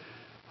whatever,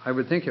 I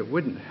would think it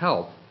wouldn't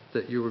help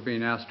that you were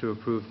being asked to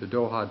approve the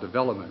Doha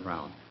Development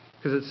Round,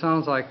 because it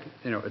sounds like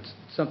it's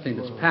something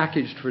that's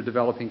packaged for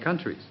developing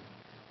countries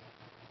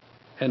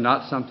and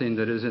not something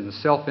that is in the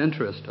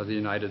self-interest of the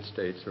United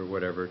States or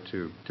whatever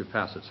to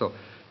pass it. So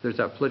there's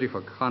that political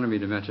economy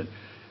dimension.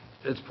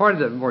 It's part of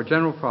the more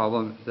general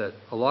problem that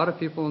a lot of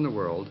people in the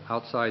world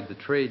outside the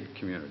trade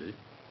community,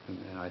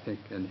 and I think,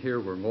 and here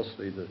we're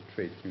mostly the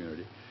trade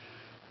community,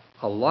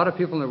 a lot of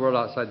people in the world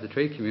outside the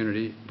trade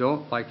community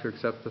don't like to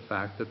accept the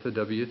fact that the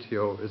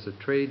WTO is a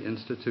trade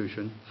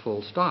institution,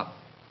 full stop.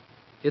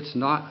 It's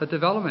not a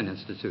development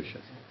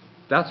institution.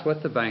 That's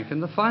what the bank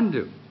and the fund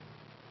do.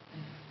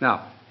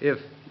 Now, if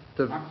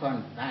the... Not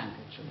fund, bank,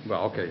 actually.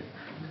 Well, okay.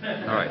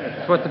 All right.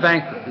 It's what the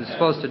bank is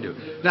supposed to do.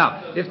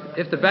 Now,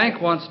 if the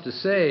bank wants to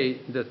say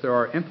that there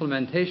are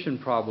implementation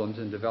problems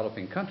in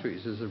developing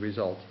countries as a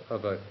result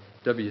of a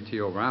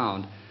WTO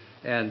round,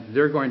 and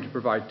they're going to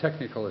provide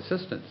technical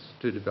assistance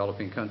to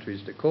developing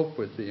countries to cope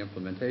with the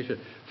implementation,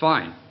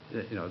 fine.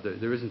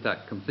 There isn't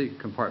that complete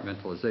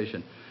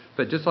compartmentalization.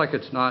 But just like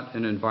it's not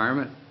an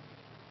environment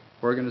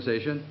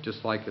organization,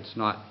 just like it's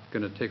not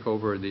going to take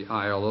over the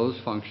ILO's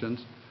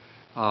functions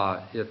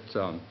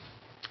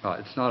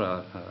it's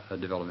not a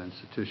development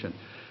institution.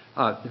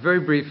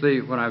 Very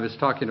briefly, when I was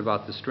talking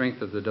about the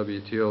strength of the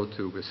WTO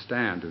to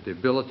withstand, or the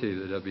ability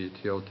of the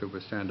WTO to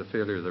withstand the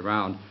failure of the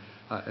round,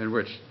 in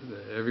which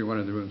everyone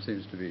in the room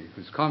seems to be,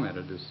 who's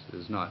commented,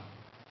 is not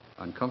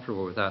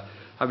uncomfortable with that,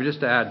 I would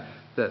just add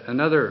that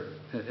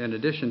in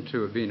addition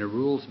to it being a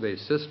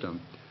rules-based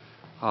system,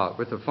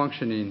 with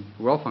a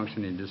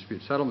well-functioning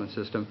dispute settlement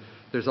system,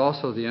 there's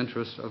also the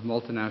interest of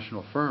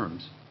multinational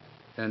firms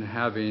in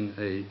having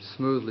a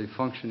smoothly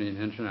functioning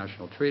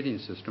international trading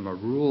system, a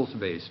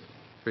rules-based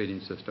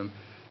trading system,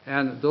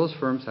 and those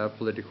firms have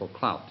political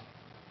clout.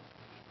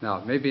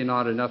 Now, maybe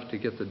not enough to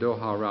get the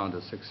Doha round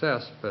a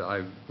success, but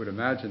I would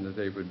imagine that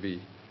they would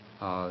be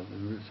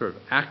sort of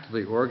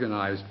actively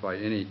organized by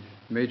any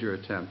major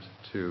attempt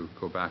to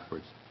go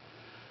backwards.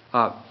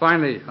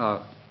 Finally,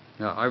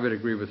 I would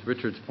agree with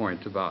Richard's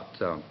point about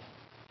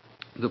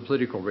the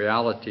political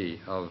reality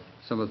of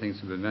some of the things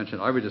that have been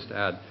mentioned. I would just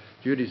add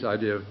Judy's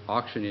idea of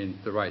auctioning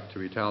the right to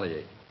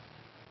retaliate.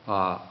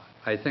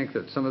 I think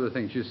that some of the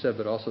things you said,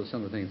 but also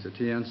some of the things that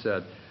Tien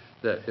said,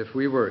 that if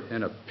we were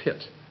in a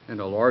pit in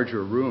a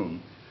larger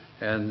room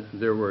and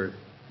there were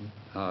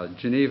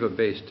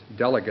Geneva-based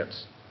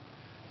delegates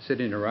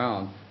sitting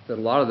around, that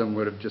a lot of them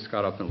would have just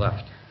got up and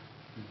left.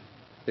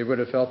 They would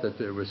have felt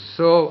that it was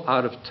so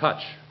out of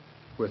touch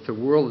with the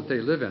world that they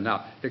live in.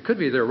 Now, it could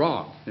be they're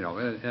wrong,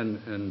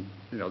 and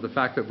the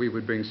fact that we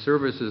would bring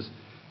services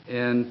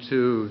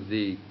into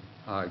the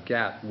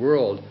GATT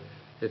world,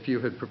 if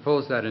you had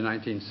proposed that in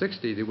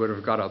 1960, they would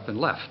have got up and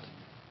left.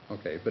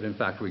 Okay, but in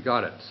fact we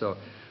got it. So,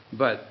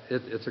 but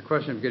it's a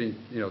question of getting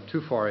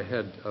too far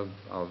ahead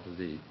of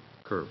the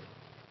curve.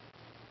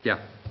 Yeah.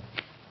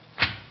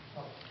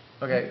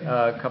 Okay,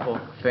 a couple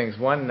things.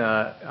 One,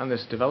 on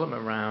this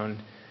development round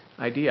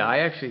idea, I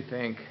actually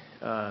think,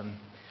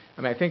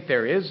 I think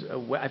there's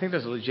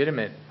a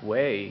legitimate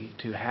way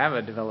to have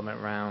a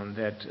development round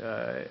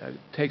that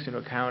takes into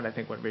account, I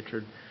think, what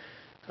Richard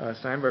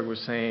Steinberg was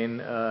saying,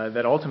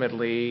 that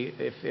ultimately,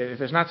 if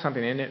there's not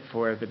something in it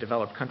for the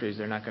developed countries,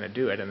 they're not going to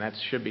do it, and that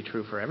should be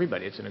true for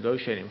everybody. It's a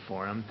negotiating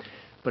forum.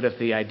 But if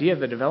the idea of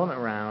the development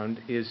round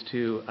is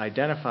to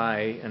identify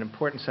an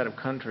important set of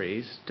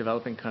countries,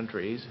 developing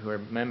countries who are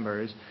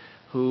members,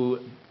 who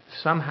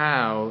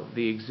somehow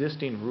the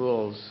existing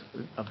rules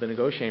of the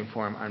negotiating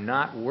forum are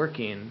not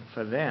working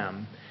for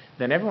them,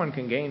 then everyone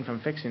can gain from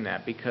fixing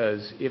that,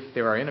 because if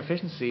there are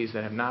inefficiencies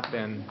that have not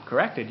been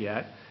corrected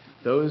yet,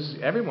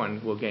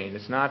 everyone will gain.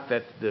 It's not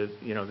that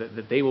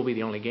that they will be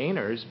the only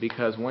gainers,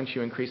 because once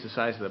you increase the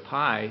size of the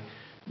pie,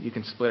 you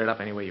can split it up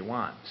any way you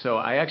want. So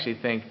I actually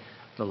think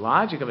the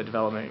logic of a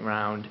development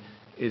round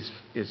is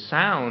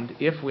sound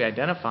if we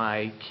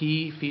identify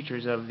key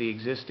features of the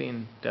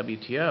existing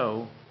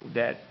WTO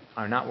that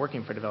are not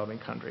working for developing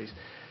countries.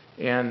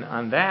 And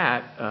on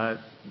that,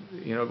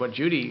 what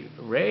Judy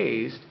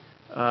raised,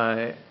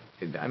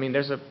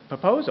 there's a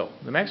proposal.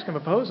 The Mexican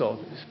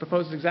proposal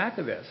proposes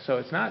exactly this. So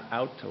it's not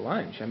out to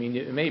lunch.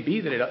 It may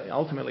be that it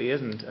ultimately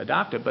isn't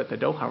adopted, but the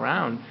Doha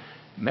Round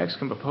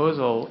Mexican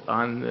proposal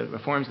on the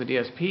reforms of the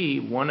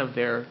DSP, one of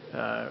their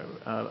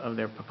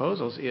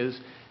proposals is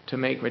to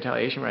make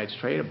retaliation rights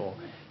tradable.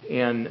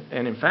 And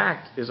in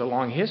fact, there's a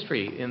long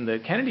history. In the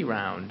Kennedy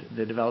Round,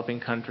 the developing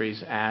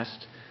countries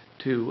asked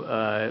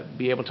to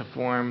be able to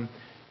form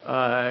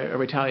a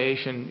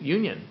retaliation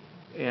union,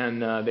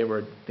 and they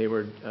were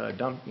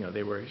dumped.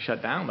 They were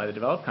shut down by the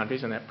developed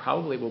countries, and that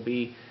probably will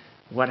be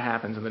what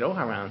happens in the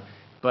Doha Round.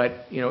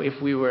 But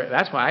if we were,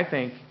 that's why I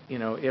think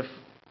if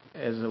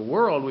as a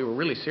world we were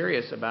really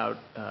serious about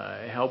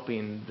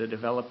helping the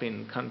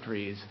developing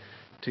countries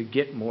to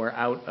get more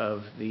out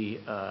of the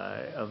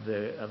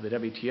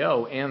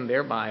WTO, and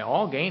thereby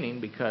all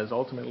gaining, because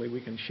ultimately we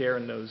can share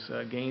in those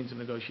gains of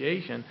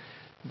negotiation,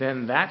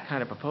 then that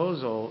kind of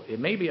proposal, it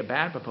may be a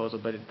bad proposal,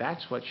 but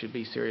that's what should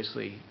be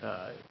seriously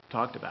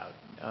talked about.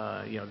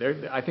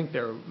 I think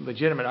there are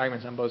legitimate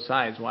arguments on both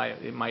sides why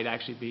it might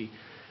actually be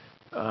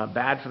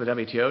bad for the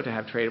WTO to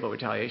have tradable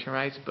retaliation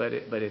rights, but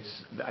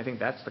I think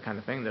that's the kind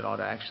of thing that ought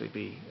to actually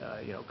be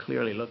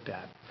clearly looked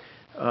at.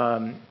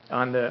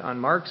 On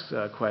Mark's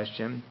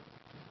question,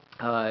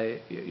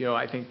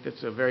 I think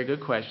that's a very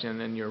good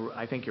question, and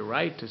I think you're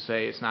right to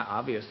say it's not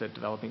obvious that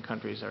developing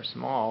countries are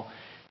small,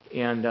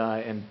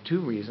 and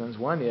two reasons.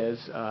 One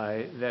is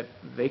that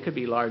they could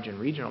be large in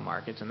regional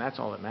markets, and that's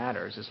all that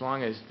matters. As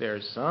long as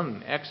there's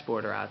some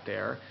exporter out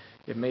there,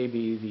 it may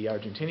be the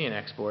Argentinian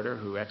exporter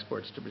who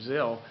exports to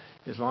Brazil.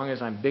 As long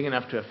as I'm big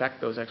enough to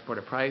affect those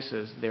exporter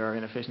prices, there are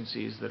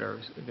inefficiencies that are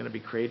going to be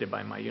created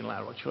by my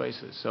unilateral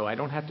choices. So I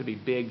don't have to be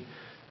big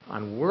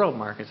on world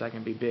markets. I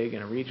can be big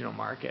in a regional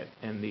market,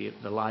 and the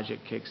logic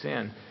kicks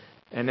in.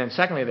 And then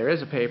secondly, there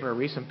is a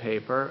recent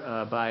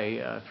paper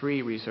by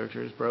three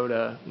researchers,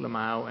 Broda,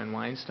 Lamau, and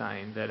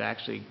Weinstein, that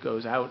actually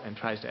goes out and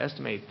tries to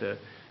estimate the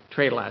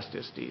trade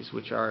elasticities,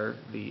 which are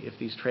if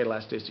these trade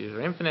elasticities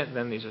are infinite,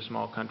 then these are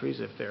small countries.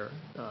 If they're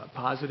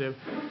positive,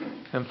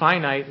 and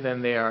finite,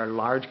 then they are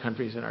large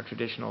countries in our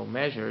traditional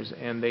measures,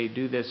 and they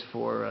do this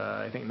for,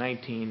 I think,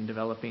 19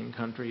 developing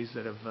countries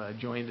that have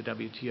joined the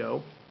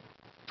WTO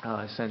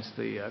since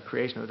the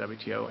creation of the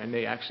WTO, and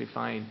they actually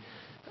find,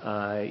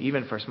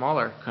 even for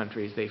smaller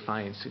countries, they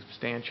find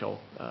substantial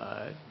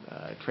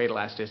trade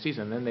elasticities,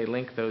 and then they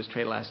link those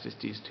trade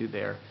elasticities to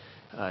their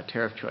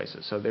tariff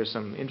choices. So there's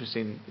some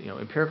interesting,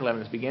 empirical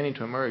evidence beginning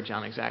to emerge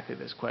on exactly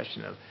this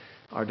question of,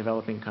 are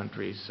developing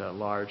countries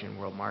large in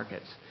world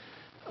markets?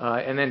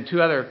 And then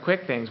two other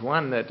quick things.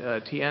 One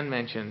that Tien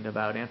mentioned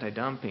about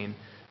anti-dumping,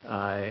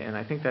 and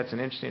I think that's an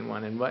interesting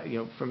one. And what,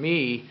 for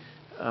me,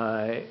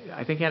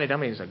 I think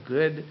anti-dumping is a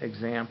good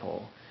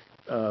example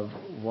of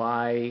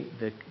why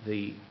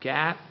the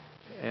GATT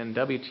and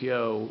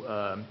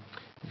WTO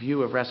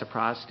view of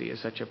reciprocity is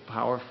such a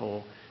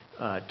powerful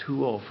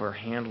tool for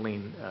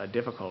handling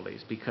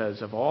difficulties,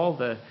 because of all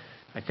the,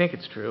 I think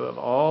it's true, of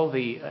all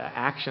the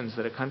actions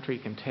that a country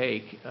can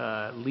take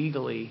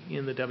legally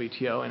in the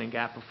WTO and in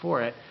GATT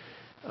before it,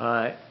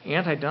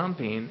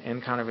 anti-dumping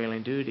and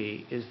countervailing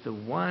duty is the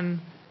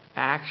one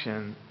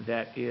action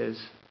that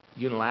is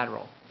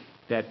unilateral.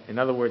 That, in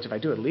other words, if I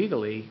do it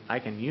legally, I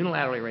can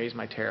unilaterally raise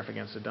my tariff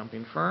against a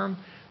dumping firm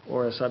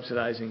or a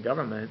subsidizing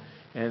government,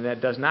 and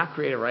that does not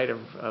create a right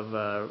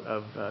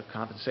of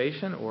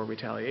compensation or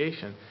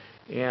retaliation.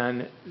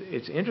 And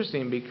it's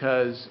interesting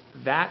because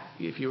that,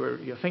 if you're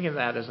thinking of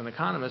that as an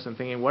economist and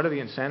thinking, what are the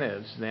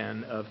incentives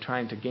then of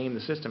trying to game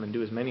the system and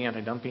do as many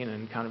anti-dumping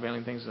and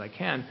countervailing things as I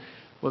can?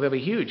 Well, they'll be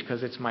huge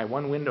because it's my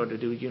one window to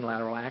do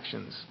unilateral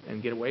actions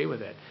and get away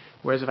with it.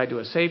 Whereas if I do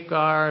a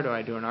safeguard or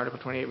I do an Article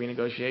 28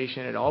 renegotiation,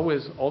 it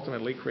always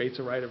ultimately creates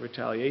a right of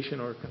retaliation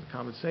or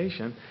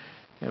compensation.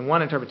 And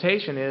one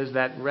interpretation is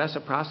that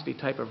reciprocity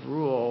type of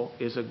rule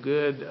is a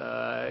good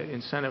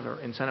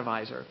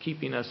incentivizer,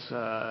 keeping us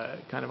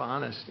kind of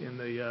honest in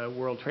the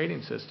world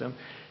trading system.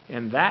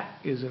 And that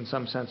is, in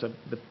some sense,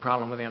 the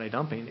problem with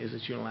anti-dumping is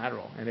it's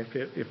unilateral. And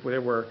if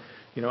there were,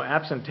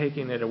 absent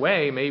taking it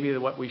away, maybe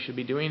what we should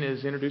be doing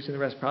is introducing the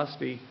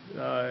reciprocity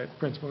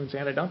principle into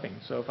anti-dumping.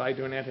 So if I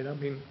do an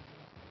anti-dumping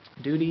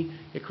duty,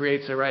 it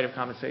creates a right of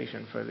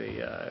compensation for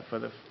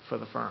the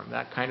firm.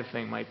 That kind of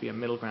thing might be a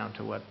middle ground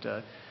to what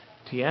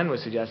Tien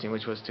was suggesting,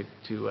 which was to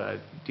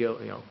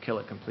kill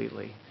it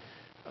completely.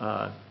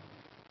 Okay,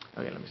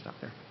 let me stop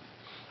there.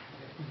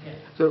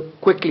 So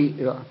quickly,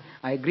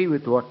 I agree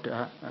with what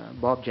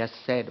Bob just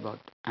said about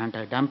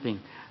anti-dumping.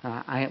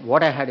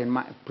 What I had in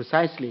mind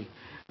precisely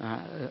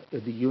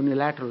the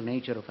unilateral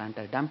nature of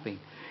anti-dumping.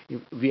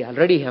 We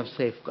already have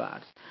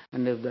safeguards,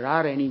 and if there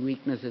are any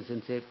weaknesses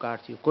in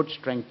safeguards, you could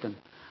strengthen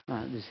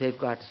the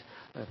safeguards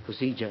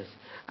procedures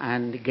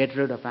and get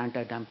rid of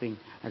anti-dumping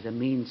as a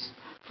means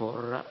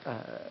for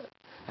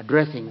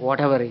addressing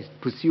whatever is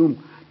presumed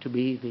to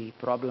be the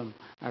problem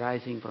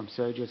arising from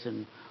surges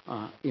in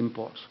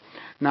imports.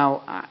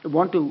 Now, I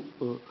want to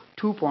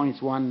 2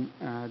 points. One,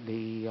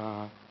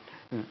 the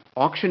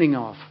auctioning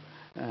off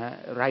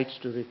rights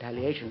to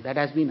retaliation. That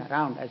has been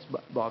around, as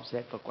Bob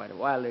said, for quite a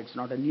while. It's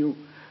not a new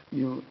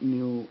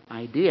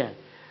idea.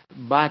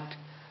 But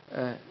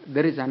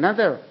there is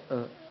another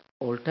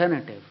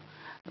alternative,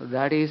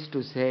 that is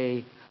to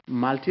say,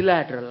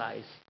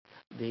 multilateralize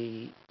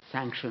the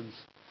sanctions.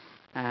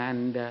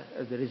 And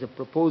there is a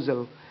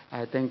proposal,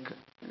 I think,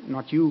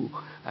 not you,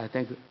 I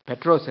think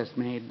Petros has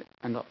made,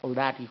 and all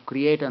that. You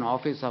create an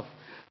office of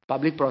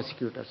public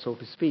prosecutor, so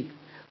to speak,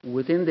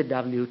 within the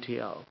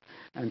WTO.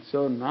 And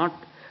so not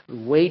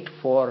wait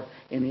for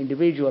an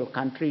individual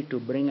country to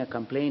bring a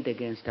complaint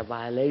against a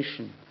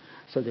violation.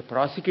 So the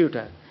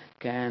prosecutor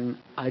can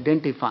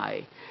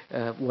identify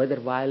whether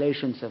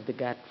violations of the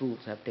GATT rules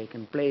have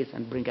taken place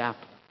and bring out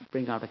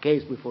a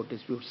case before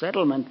dispute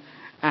settlement.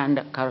 And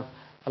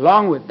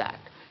along with that,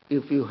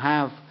 if you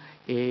have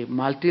a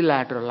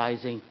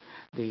multilateralizing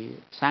the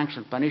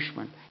sanction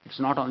punishment, it's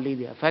not only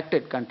the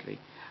affected country,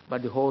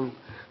 but the whole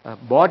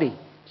body,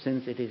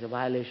 since it is a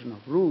violation of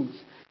rules,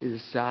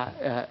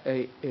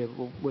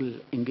 will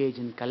engage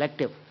in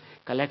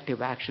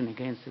collective action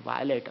against the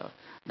violator.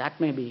 That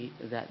may be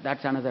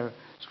that's another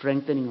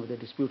strengthening of the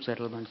dispute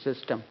settlement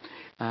system.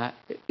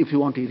 If you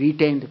want to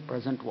retain the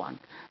present one,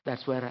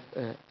 that's where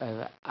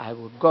I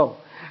would go.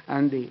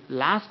 And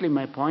lastly,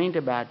 my point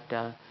about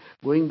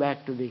going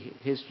back to the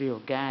history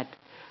of GATT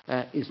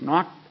is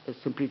not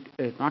simply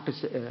not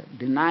to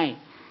deny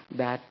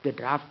that the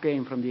draft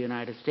came from the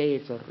United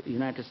States, or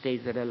United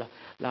States had a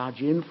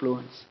large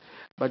influence.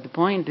 But the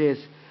point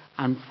is,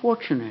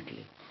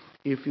 unfortunately,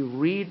 if you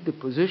read the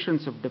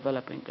positions of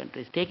developing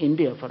countries, take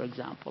India, for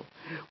example,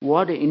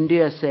 what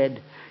India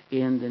said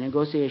in the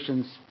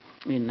negotiations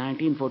in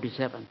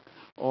 1947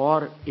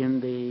 or in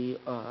the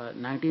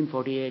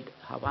 1948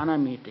 Havana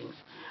meetings,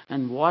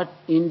 and what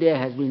India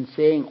has been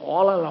saying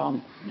all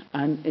along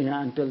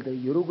until the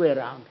Uruguay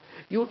round,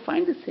 you would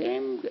find the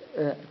same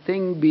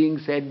thing being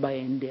said by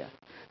India.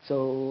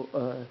 So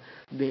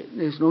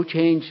there's no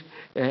change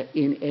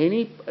in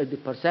any the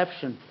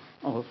perception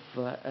of,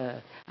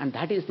 and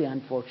that is the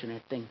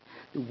unfortunate thing.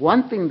 The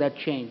one thing that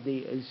changed,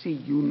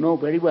 you know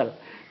very well,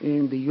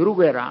 in the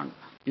Uruguay round,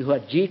 You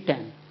had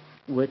G10,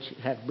 which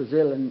had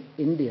Brazil and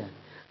India,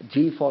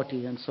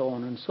 G40 and so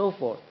on and so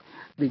forth.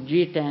 The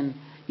G10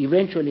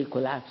 eventually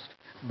collapsed.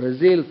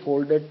 Brazil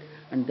folded,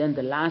 and then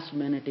the last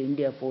minute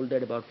India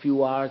folded about a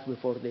few hours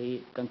before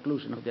the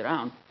conclusion of the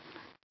round.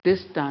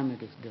 This time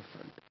it is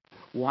different.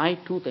 Why?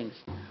 Two things.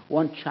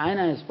 One,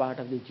 China is part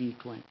of the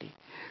G20.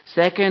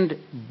 Second,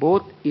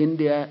 both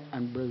India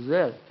and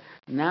Brazil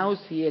now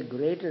see a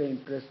greater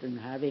interest in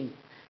having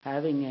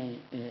a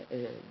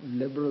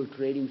liberal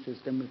trading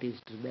system that is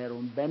to their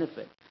own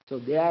benefit. So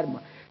they are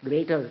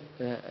greater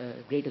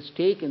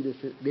stake in this.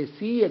 They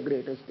see a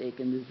greater stake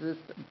in this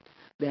system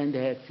than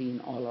they had seen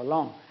all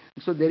along.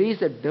 So there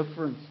is a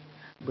difference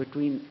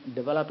between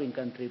developing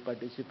country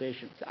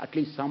participation, at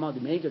least some of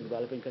the major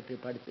developing country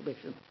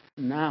participation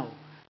now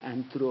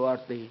and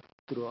throughout the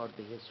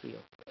history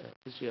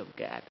of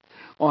GATT.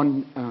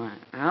 On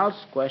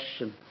Al's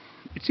question,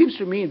 it seems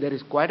to me there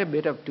is quite a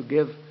bit to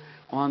give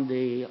on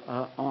the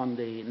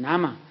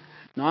NAMA,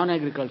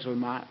 non-agricultural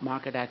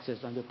market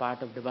access on the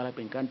part of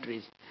developing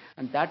countries,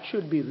 and that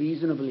should be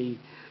reasonably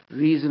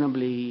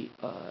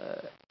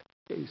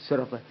sort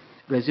of a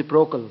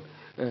reciprocal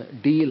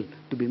deal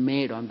to be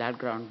made on that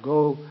ground.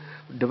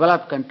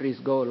 Developed countries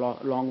go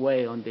a long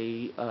way on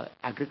the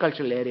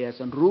agricultural areas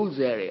and rules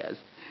areas,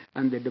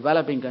 and the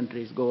developing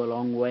countries go a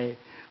long way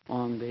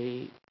on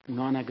the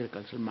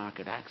non-agricultural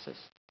market access.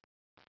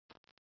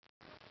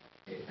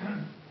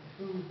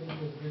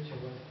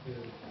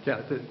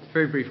 Yeah,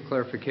 very brief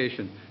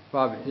clarification.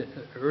 Bob,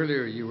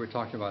 earlier you were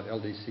talking about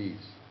LDCs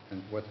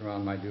and what the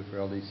round might do for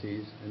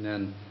LDCs, and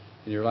then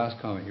in your last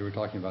comment you were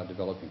talking about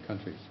developing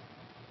countries.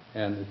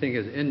 And the thing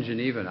is, in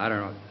Geneva, and I don't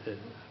know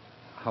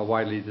how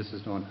widely this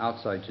is known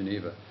outside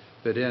Geneva,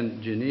 but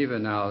in Geneva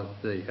now,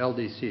 the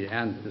LDC,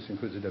 and this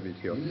includes the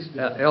WTO,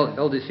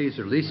 LDCs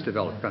are least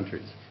developed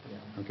countries.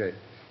 Okay,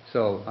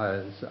 so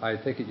I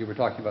take it you were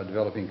talking about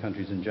developing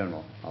countries in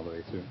general all the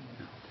way through.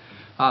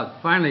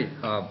 Finally,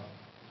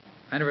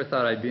 I never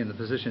thought I'd be in the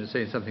position of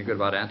saying something good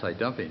about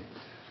anti-dumping,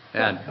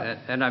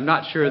 and I'm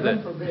not sure that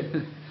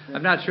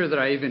I'm not sure that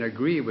I even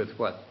agree with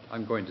what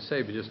I'm going to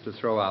say, but just to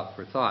throw out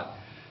for thought.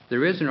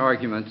 There is an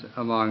argument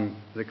among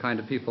the kind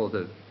of people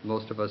that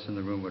most of us in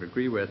the room would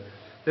agree with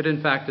that,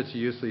 in fact, it's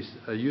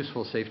a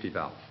useful safety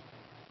valve.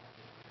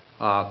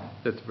 That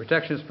the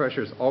protectionist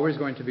pressure is always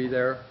going to be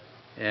there,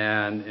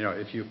 and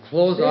if you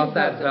close off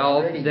that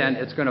valve, then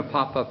it's going to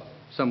pop up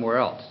somewhere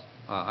else.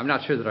 I'm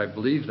not sure that I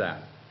believe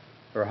that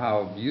or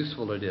how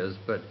useful it is,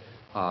 but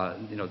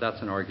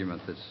that's an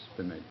argument that's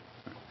been made.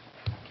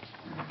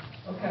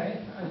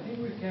 Okay, I think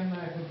we can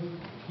conclude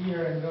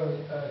here and go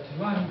to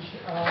lunch.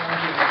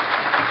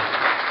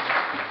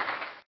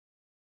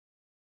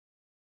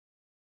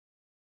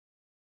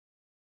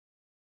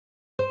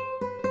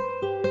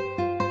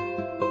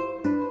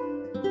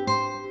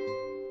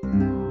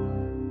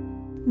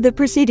 The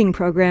preceding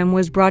program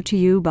was brought to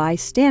you by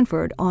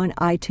Stanford on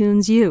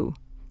iTunes U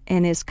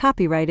and is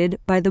copyrighted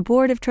by the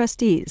Board of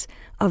Trustees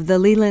of the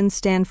Leland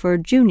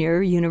Stanford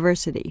Junior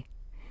University.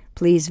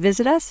 Please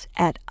visit us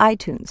at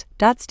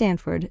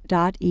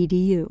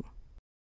itunes.stanford.edu.